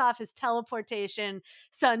cuts off his teleportation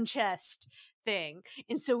sun chest thing.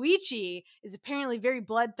 And Soichi is apparently very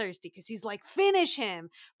bloodthirsty because he's like, finish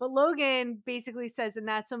him. But Logan basically says in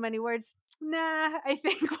not so many words, nah, I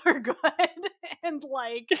think we're good. And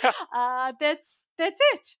like, that's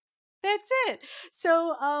it. That's it.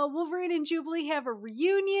 So Wolverine and Jubilee have a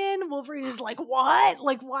reunion. Wolverine is like, what?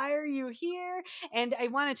 Like, why are you here? And I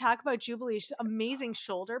want to talk about Jubilee's amazing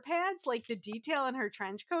shoulder pads. Like, the detail in her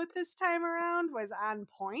trench coat this time around was on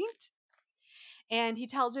point. And he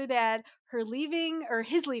tells her that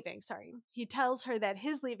he tells her that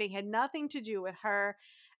his leaving had nothing to do with her.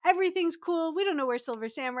 Everything's cool. We don't know where Silver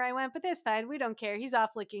Samurai went, but that's fine. We don't care. He's off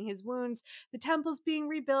licking his wounds. The temple's being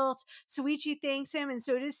rebuilt. Soichi thanks him, and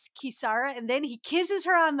so does Kisara. And then he kisses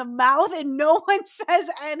her on the mouth, and no one says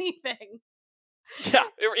anything. Yeah,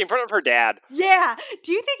 in front of her dad. Yeah.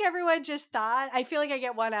 Do you think everyone just thought, I feel like I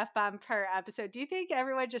get one F-bomb per episode. Do you think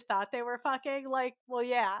everyone just thought they were fucking? Like, well,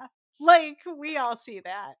 yeah. Like, we all see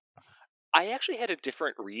that. I actually had a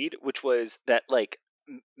different read, which was that, like,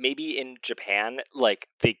 maybe in Japan, like,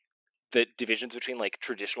 the divisions between, like,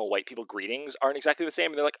 traditional white people greetings aren't exactly the same.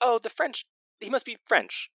 And they're like, oh, the French, he must be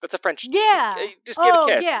French. That's a French. Yeah. Just give a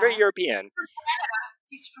kiss. Yeah. It's very European.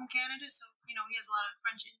 He's from Canada, so, he has a lot of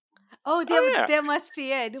French influence. That must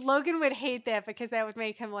be it. Logan would hate that because that would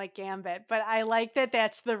make him like Gambit, but I like that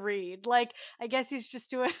that's the read. Like, I guess he's just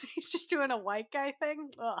doing a white guy thing.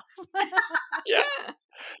 Ugh. Yeah.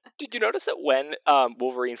 Did you notice that when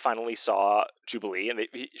Wolverine finally saw Jubilee and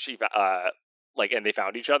and they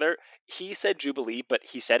found each other, he said Jubilee, but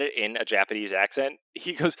he said it in a Japanese accent.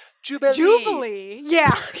 He goes, Jubilee. Jubilee.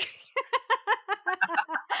 Yeah.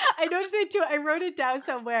 I noticed it too. I wrote it down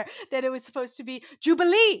somewhere that it was supposed to be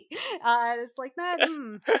Jubilee. And it's like, not,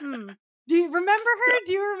 Do you remember her? Yeah.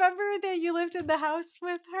 Do you remember that you lived in the house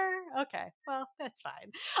with her? Okay, well, that's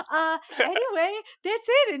fine. Anyway, that's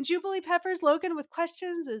it. And Jubilee peppers Logan with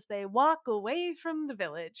questions as they walk away from the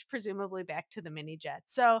village, presumably back to the mini jet.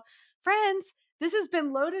 So, friends, this has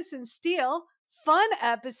been Lotus and Steel. Fun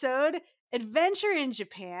episode. Adventure in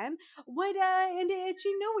Japan. And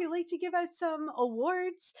you know we like to give out some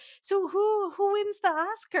awards. So who wins the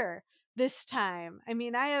Oscar this time? I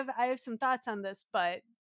mean, I have some thoughts on this, but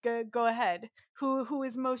go ahead. Who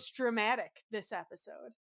is most dramatic this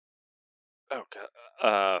episode? Oh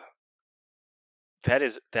god. That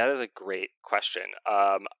is a great question.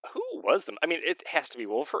 Who was them? I mean, it has to be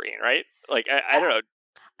Wolverine, right? Like I don't know.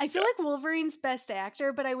 I feel like Wolverine's best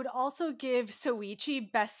actor, but I would also give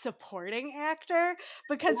Soichi best supporting actor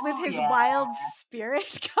because with his wild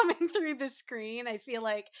spirit coming through the screen, I feel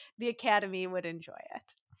like the Academy would enjoy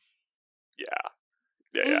it.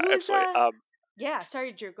 Yeah, absolutely. Yeah,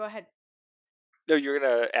 sorry, Drew, go ahead. No, you're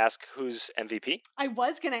gonna ask who's MVP? I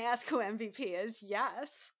was gonna ask who MVP is.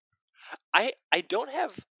 Yes. I don't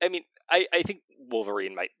have. I mean, I think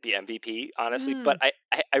Wolverine might be MVP, honestly, but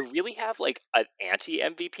I really have like an anti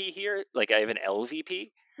MVP here. Like I have an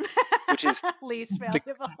LVP, which is least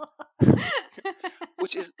valuable.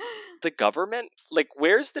 Which is the government. Like,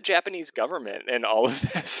 where's the Japanese government in all of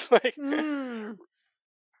this? Like.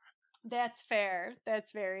 That's fair.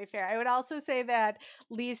 That's very fair. I would also say that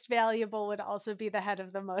least valuable would also be the head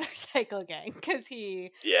of the motorcycle gang because he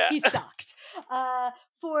sucked.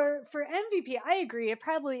 For MVP, I agree. It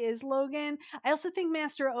probably is Logan. I also think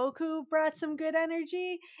Master Oku brought some good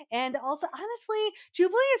energy, and also honestly,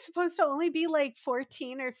 Jubilee is supposed to only be like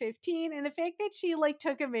 14 or 15, and the fact that she like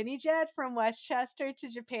took a mini jet from Westchester to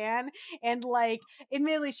Japan, and like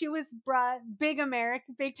admittedly she was brought big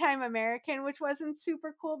time American, which wasn't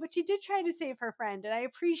super cool, but she did try to save her friend, and I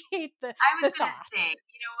appreciate the I was going to say,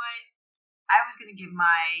 you know what? I was going to give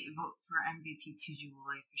my vote for MVP to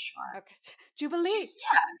Jubilee for sure. Okay. Jubilee.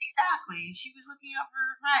 Exactly. She was looking out for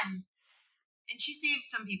her friend. And she saved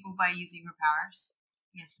some people by using her powers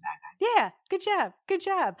against the bad guys. Yeah, good job. Good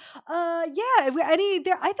job. I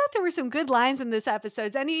thought there were some good lines in this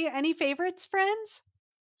episode. Any favorites, friends?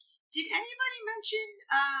 Did anybody mention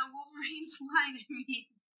Wolverine's line? I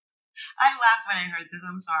mean, I laughed when I heard this.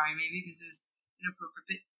 I'm sorry. Maybe this was inappropriate.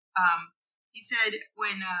 But he said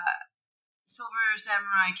when Silver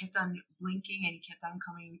Samurai kept on blinking and he kept on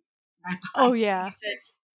coming right behind him, he said,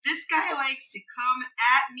 "This guy likes to come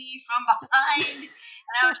at me from behind."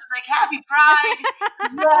 And I was just like, "Happy Pride."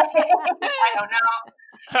 I don't know.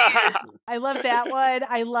 I love that one.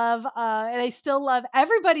 I love, and I still love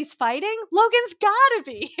Everybody's Fighting. Logan's gotta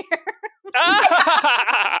be here.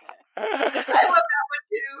 I love that one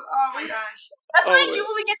too. Oh my gosh. That's why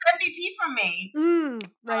Jubilee gets MVP from me.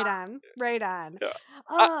 Right on.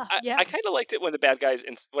 Yeah. I kind of liked it when the bad guys,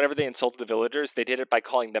 whenever they insulted the villagers, they did it by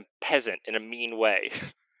calling them peasant in a mean way.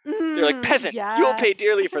 They're like, peasant, you'll pay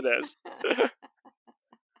dearly for this.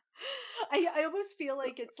 I almost feel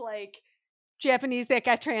like it's like Japanese that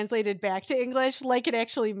got translated back to English, like it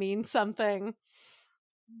actually means something.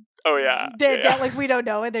 Oh yeah. That like we don't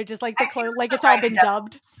know, and they're just like like it's all been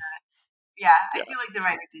dubbed. Yeah, I feel like the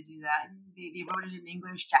writer did do that. They wrote it in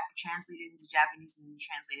English, translated it into Japanese, and then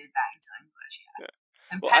translated it back into English. Yeah.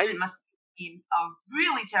 And peasant must mean a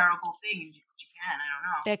really terrible thing in Japan. I don't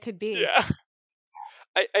know. That could be. Yeah.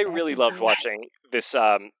 I really loved watching this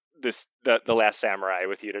the Last Samurai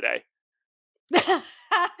with you today. It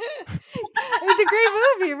was a great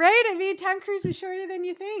movie, right? I mean, Tom Cruise is shorter than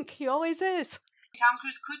you think. He always is. Tom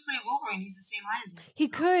Cruise could play Wolverine. He's the same height as him.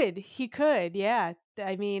 He could, yeah.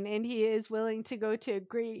 I mean, and he is willing to go to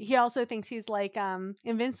great. He also thinks he's like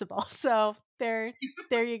invincible. So there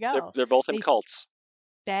you go. They're both in cults.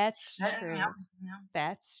 That's true. Yeah.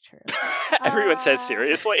 That's true. Everyone says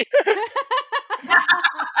seriously.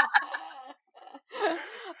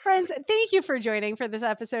 Friends, thank you for joining for this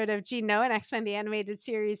episode of Gene Noah and X-Men the Animated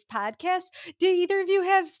Series podcast. Do either of you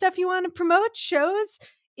have stuff you want to promote? Shows?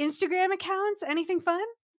 Instagram accounts? Anything fun?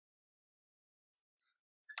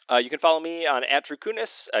 You can follow me on @Drew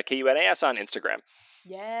Kunas, Kunas on Instagram.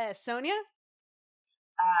 Yes. Sonia?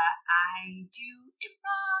 I do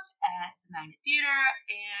improv at the Magnet Theater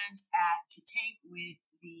and at the Tank with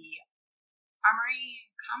the Armory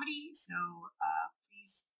Comedy. So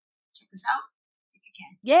please check us out if you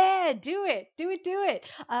can. Yeah, do it.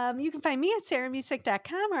 You can find me at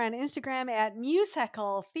sarahmucek.com or on Instagram at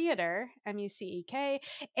Mucekal Theater, Mucek.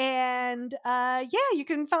 And you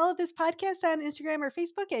can follow this podcast on Instagram or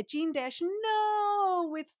Facebook at Gene-No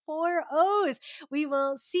with 4 O's. We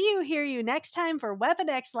will hear you next time for Weapon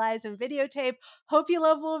X Lies and Videotape. Hope you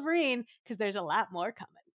love Wolverine because there's a lot more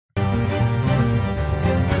coming.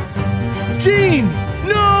 Jean!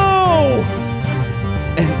 No!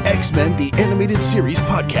 An X-Men the Animated Series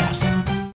podcast.